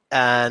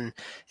 And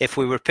if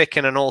we were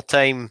picking an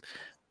all-time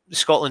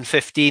Scotland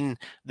 15,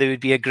 there would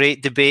be a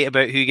great debate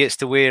about who gets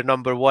to wear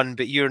number 1,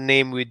 but your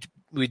name would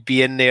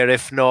be in there,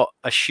 if not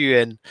a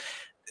shoe-in.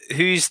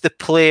 Who's the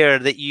player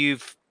that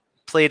you've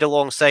played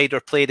alongside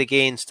or played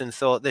against and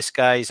thought, this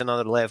guy's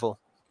another level?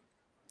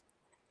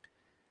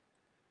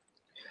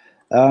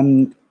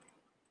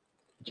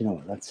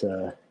 That's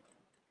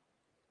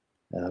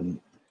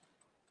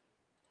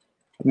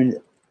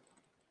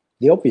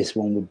the obvious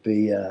one would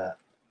be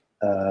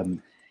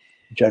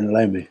Jonah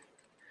Lomu.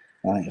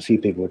 I think a few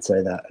people would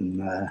say that,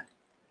 and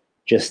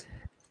just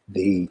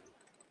the,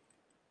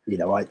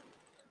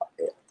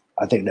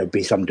 I think there'd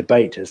be some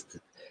debate as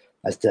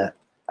to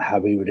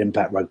how he would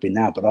impact rugby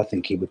now, but I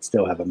think he would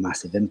still have a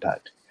massive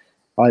impact.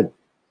 I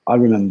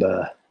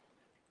remember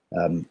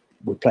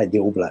we played the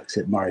All Blacks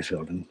at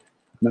Murrayfield, and I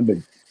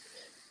remember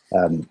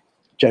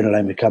Jonah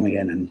Lomu coming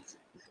in and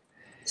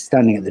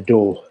standing at the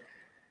door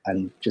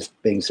and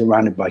just being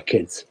surrounded by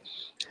kids,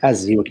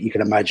 as you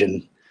can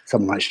imagine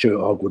someone like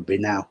Stuart Hogg would be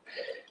now.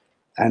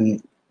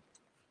 And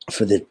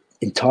for the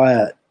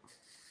entire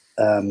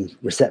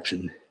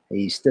reception,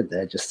 he stood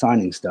there just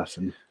signing stuff,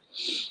 and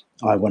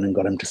I went and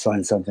got him to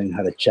sign something,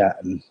 had a chat,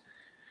 and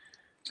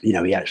he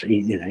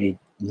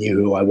knew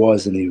who I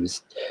was, and he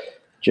was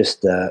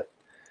just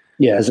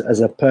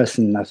as a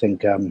person, I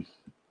think who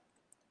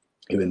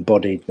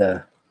embodied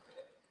the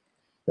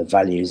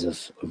values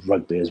of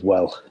rugby as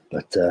well.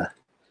 But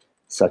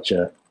such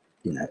a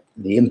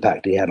the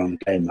impact he had on the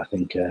game, I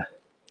think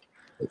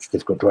it's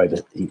difficult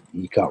to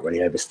you can't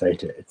really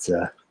overstate it. It's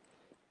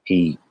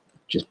he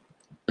just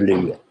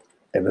blew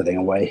everything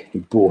away. He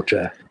brought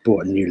a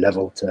new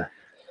level to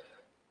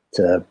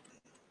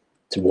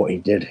what he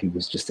did. He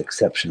was just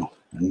exceptional,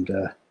 and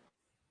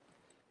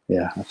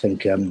I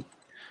think and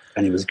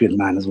he was a good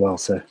man as well,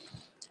 so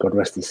God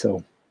rest his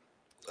soul.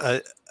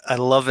 I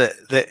love it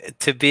that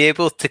to be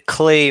able to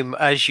claim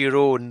as your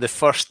own the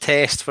first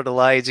test for the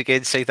Lions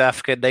against South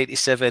Africa in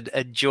 97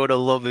 and Jonah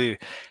Lomu,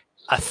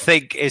 I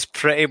think is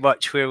pretty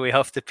much where we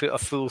have to put a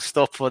full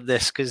stop on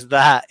this, because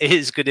that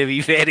is going to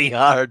be very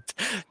hard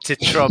to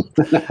trump.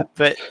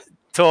 But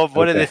Tom,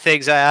 one of the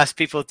things I ask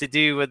people to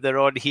do when they're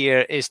on here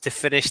is to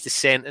finish the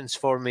sentence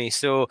for me.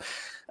 So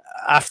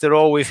after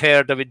all we've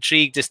heard, I'm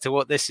intrigued as to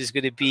what this is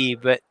going to be.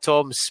 But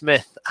Tom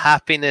Smith,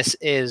 happiness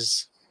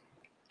is?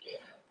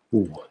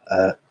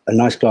 A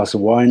nice glass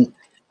of wine,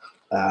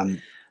 a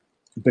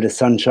bit of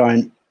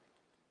sunshine,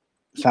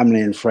 family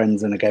and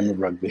friends, and a game of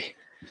rugby.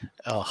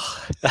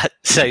 Oh, that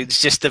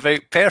sounds just about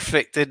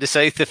perfect in the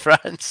south of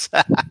France.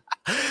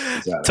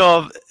 Exactly.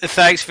 Tom,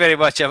 thanks very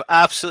much. I've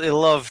absolutely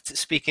loved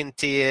speaking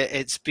to you.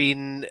 It's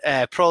been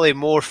probably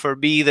more for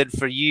me than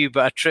for you,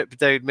 but a trip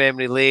down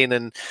memory lane,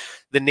 and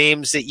the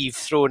names that you've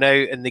thrown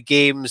out and the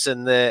games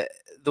and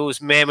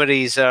those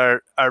memories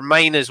are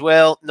mine as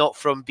well, not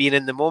from being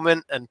in the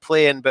moment and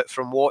playing, but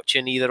from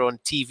watching either on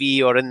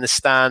TV or in the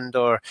stand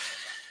or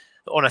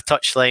on a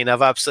touchline.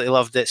 I've absolutely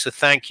loved it. So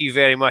thank you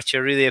very much. I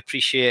really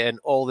appreciate it, and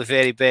all the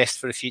very best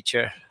for the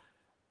future.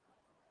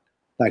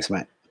 Thanks,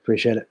 mate.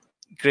 Appreciate it.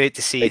 Great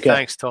to see you.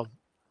 Thanks, Tom.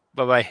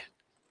 Bye-bye.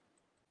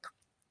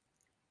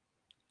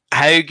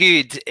 How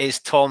good is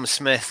Tom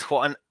Smith?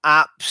 What an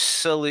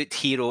absolute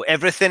hero.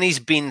 Everything he's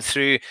been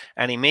through,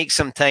 and he makes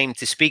some time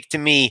to speak to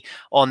me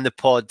on the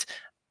pod.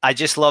 I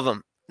just love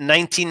him.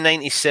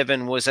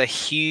 1997 was a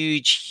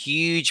huge,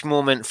 huge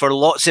moment for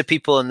lots of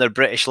people in their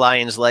British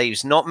Lions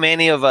lives. Not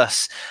many of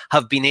us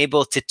have been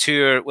able to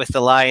tour with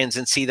the Lions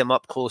and see them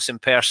up close and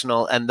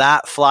personal. And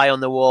that fly on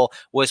the wall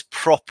was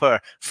proper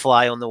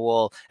fly on the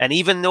wall. And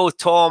even though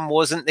Tom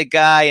wasn't the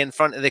guy in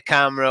front of the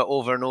camera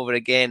over and over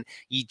again,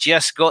 you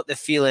just got the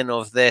feeling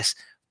of this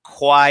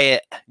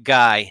quiet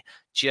guy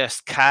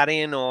just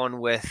carrying on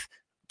with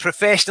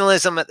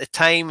professionalism at the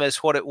time as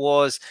what it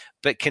was,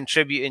 but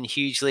contributing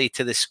hugely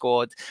to the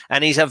squad.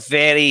 And he's a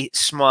very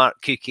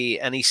smart cookie,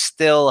 and he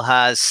still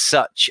has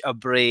such a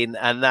brain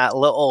and that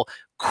little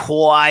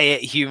quiet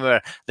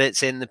humor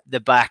that's in the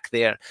back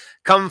there.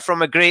 Come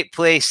from a great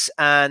place,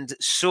 and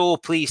so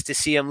pleased to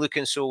see him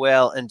looking so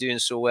well and doing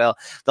so well.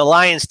 The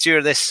Lions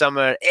tour this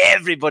summer,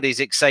 everybody's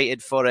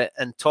excited for it,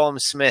 and Tom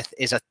Smith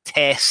is a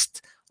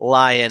test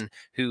Lion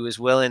who was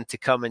willing to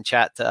come and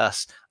chat to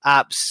us.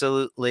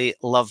 Absolutely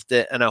loved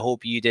it, and I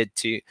hope you did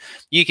too.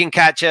 You can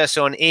catch us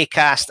on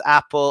Acast,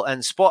 Apple,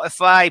 and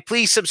Spotify.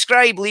 Please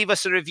subscribe, leave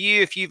us a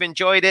review if you've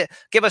enjoyed it.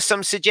 Give us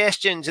some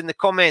suggestions in the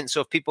comments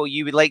of people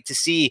you would like to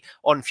see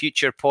on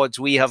future pods.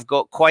 We have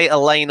got quite a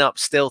lineup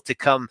still to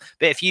come,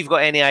 but if you've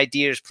got any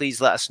ideas, please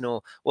let us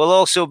know. We'll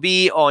also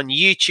be on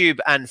YouTube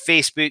and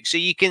Facebook, so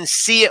you can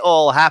see it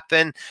all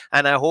happen,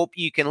 and I hope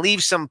you can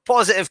leave some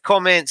positive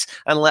comments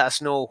and let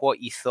us know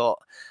what you thought.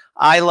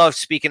 I loved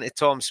speaking to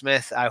Tom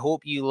Smith. I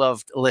hope you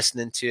loved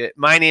listening to it.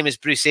 My name is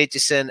Bruce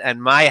Aitchison,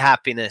 and my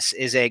happiness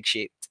is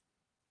egg-shaped.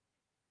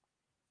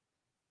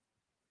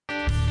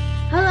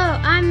 Hello,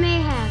 I'm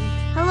Mayhem.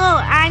 Hello,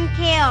 I'm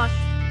Chaos.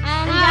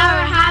 And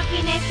our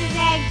happiness is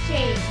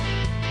egg-shaped.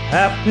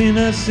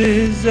 Happiness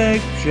is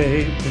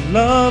egg-shaped and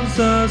love's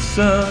a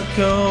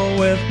circle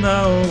with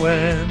no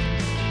end.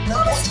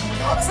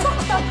 I was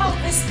talking about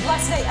happiness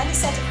last night, and he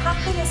said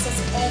happiness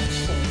is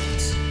egg-shaped.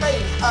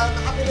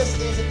 Happiness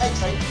is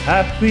egg-shaped.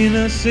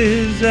 Happiness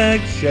is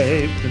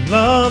egg-shaped and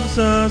love's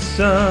a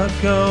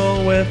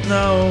circle with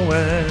no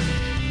end.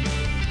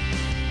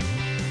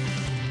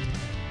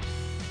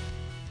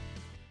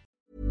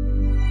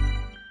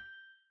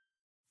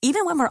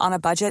 Even when we're on a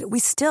budget, we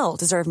still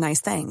deserve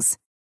nice things.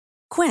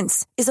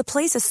 Quince is a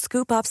place to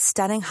scoop up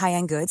stunning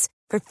high-end goods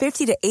for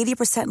 50 to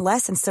 80%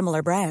 less than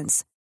similar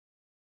brands.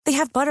 They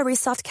have buttery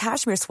soft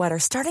cashmere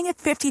sweaters starting at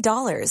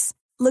 $50,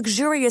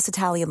 luxurious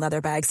Italian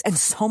leather bags, and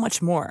so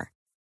much more.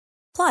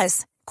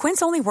 Plus,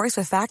 Quince only works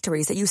with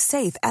factories that use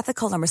safe,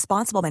 ethical, and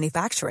responsible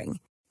manufacturing.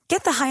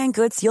 Get the high-end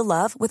goods you'll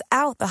love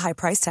without the high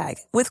price tag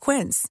with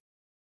Quince.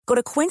 Go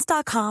to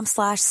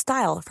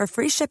quince.com/style for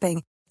free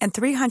shipping and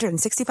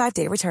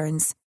 365-day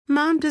returns.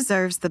 Mom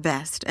deserves the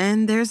best,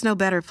 and there's no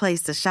better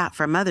place to shop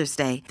for Mother's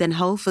Day than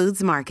Whole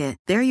Foods Market.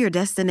 They're your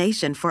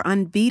destination for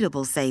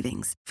unbeatable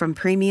savings, from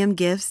premium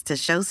gifts to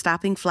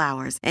show-stopping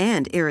flowers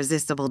and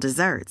irresistible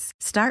desserts.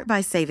 Start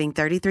by saving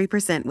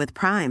 33% with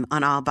Prime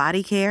on all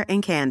body care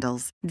and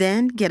candles.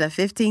 Then get a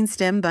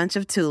 15-stem bunch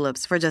of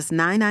tulips for just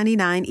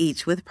 $9.99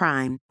 each with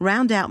Prime.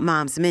 Round out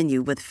Mom's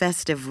menu with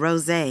festive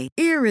rosé,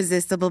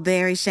 irresistible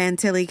berry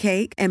chantilly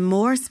cake, and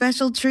more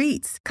special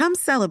treats. Come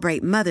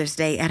celebrate Mother's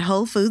Day at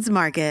Whole Foods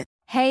Market.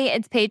 Hey,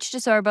 it's Paige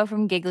DeSorbo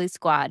from Giggly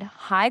Squad.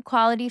 High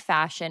quality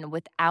fashion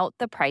without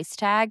the price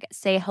tag.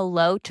 Say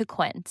hello to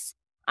Quince.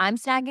 I'm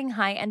snagging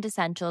high-end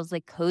essentials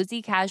like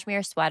cozy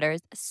cashmere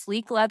sweaters,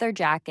 sleek leather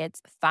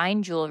jackets,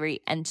 fine jewelry,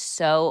 and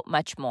so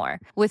much more.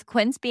 With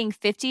Quince being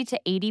 50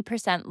 to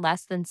 80%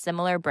 less than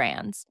similar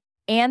brands.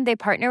 And they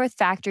partner with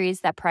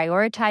factories that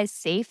prioritize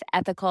safe,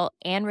 ethical,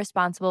 and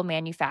responsible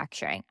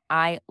manufacturing.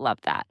 I love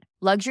that.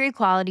 Luxury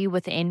quality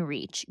within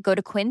reach. Go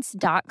to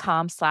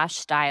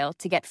quince.com/style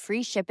to get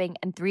free shipping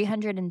and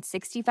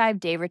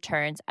 365-day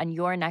returns on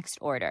your next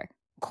order.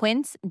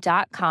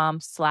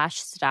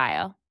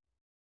 Quince.com/style.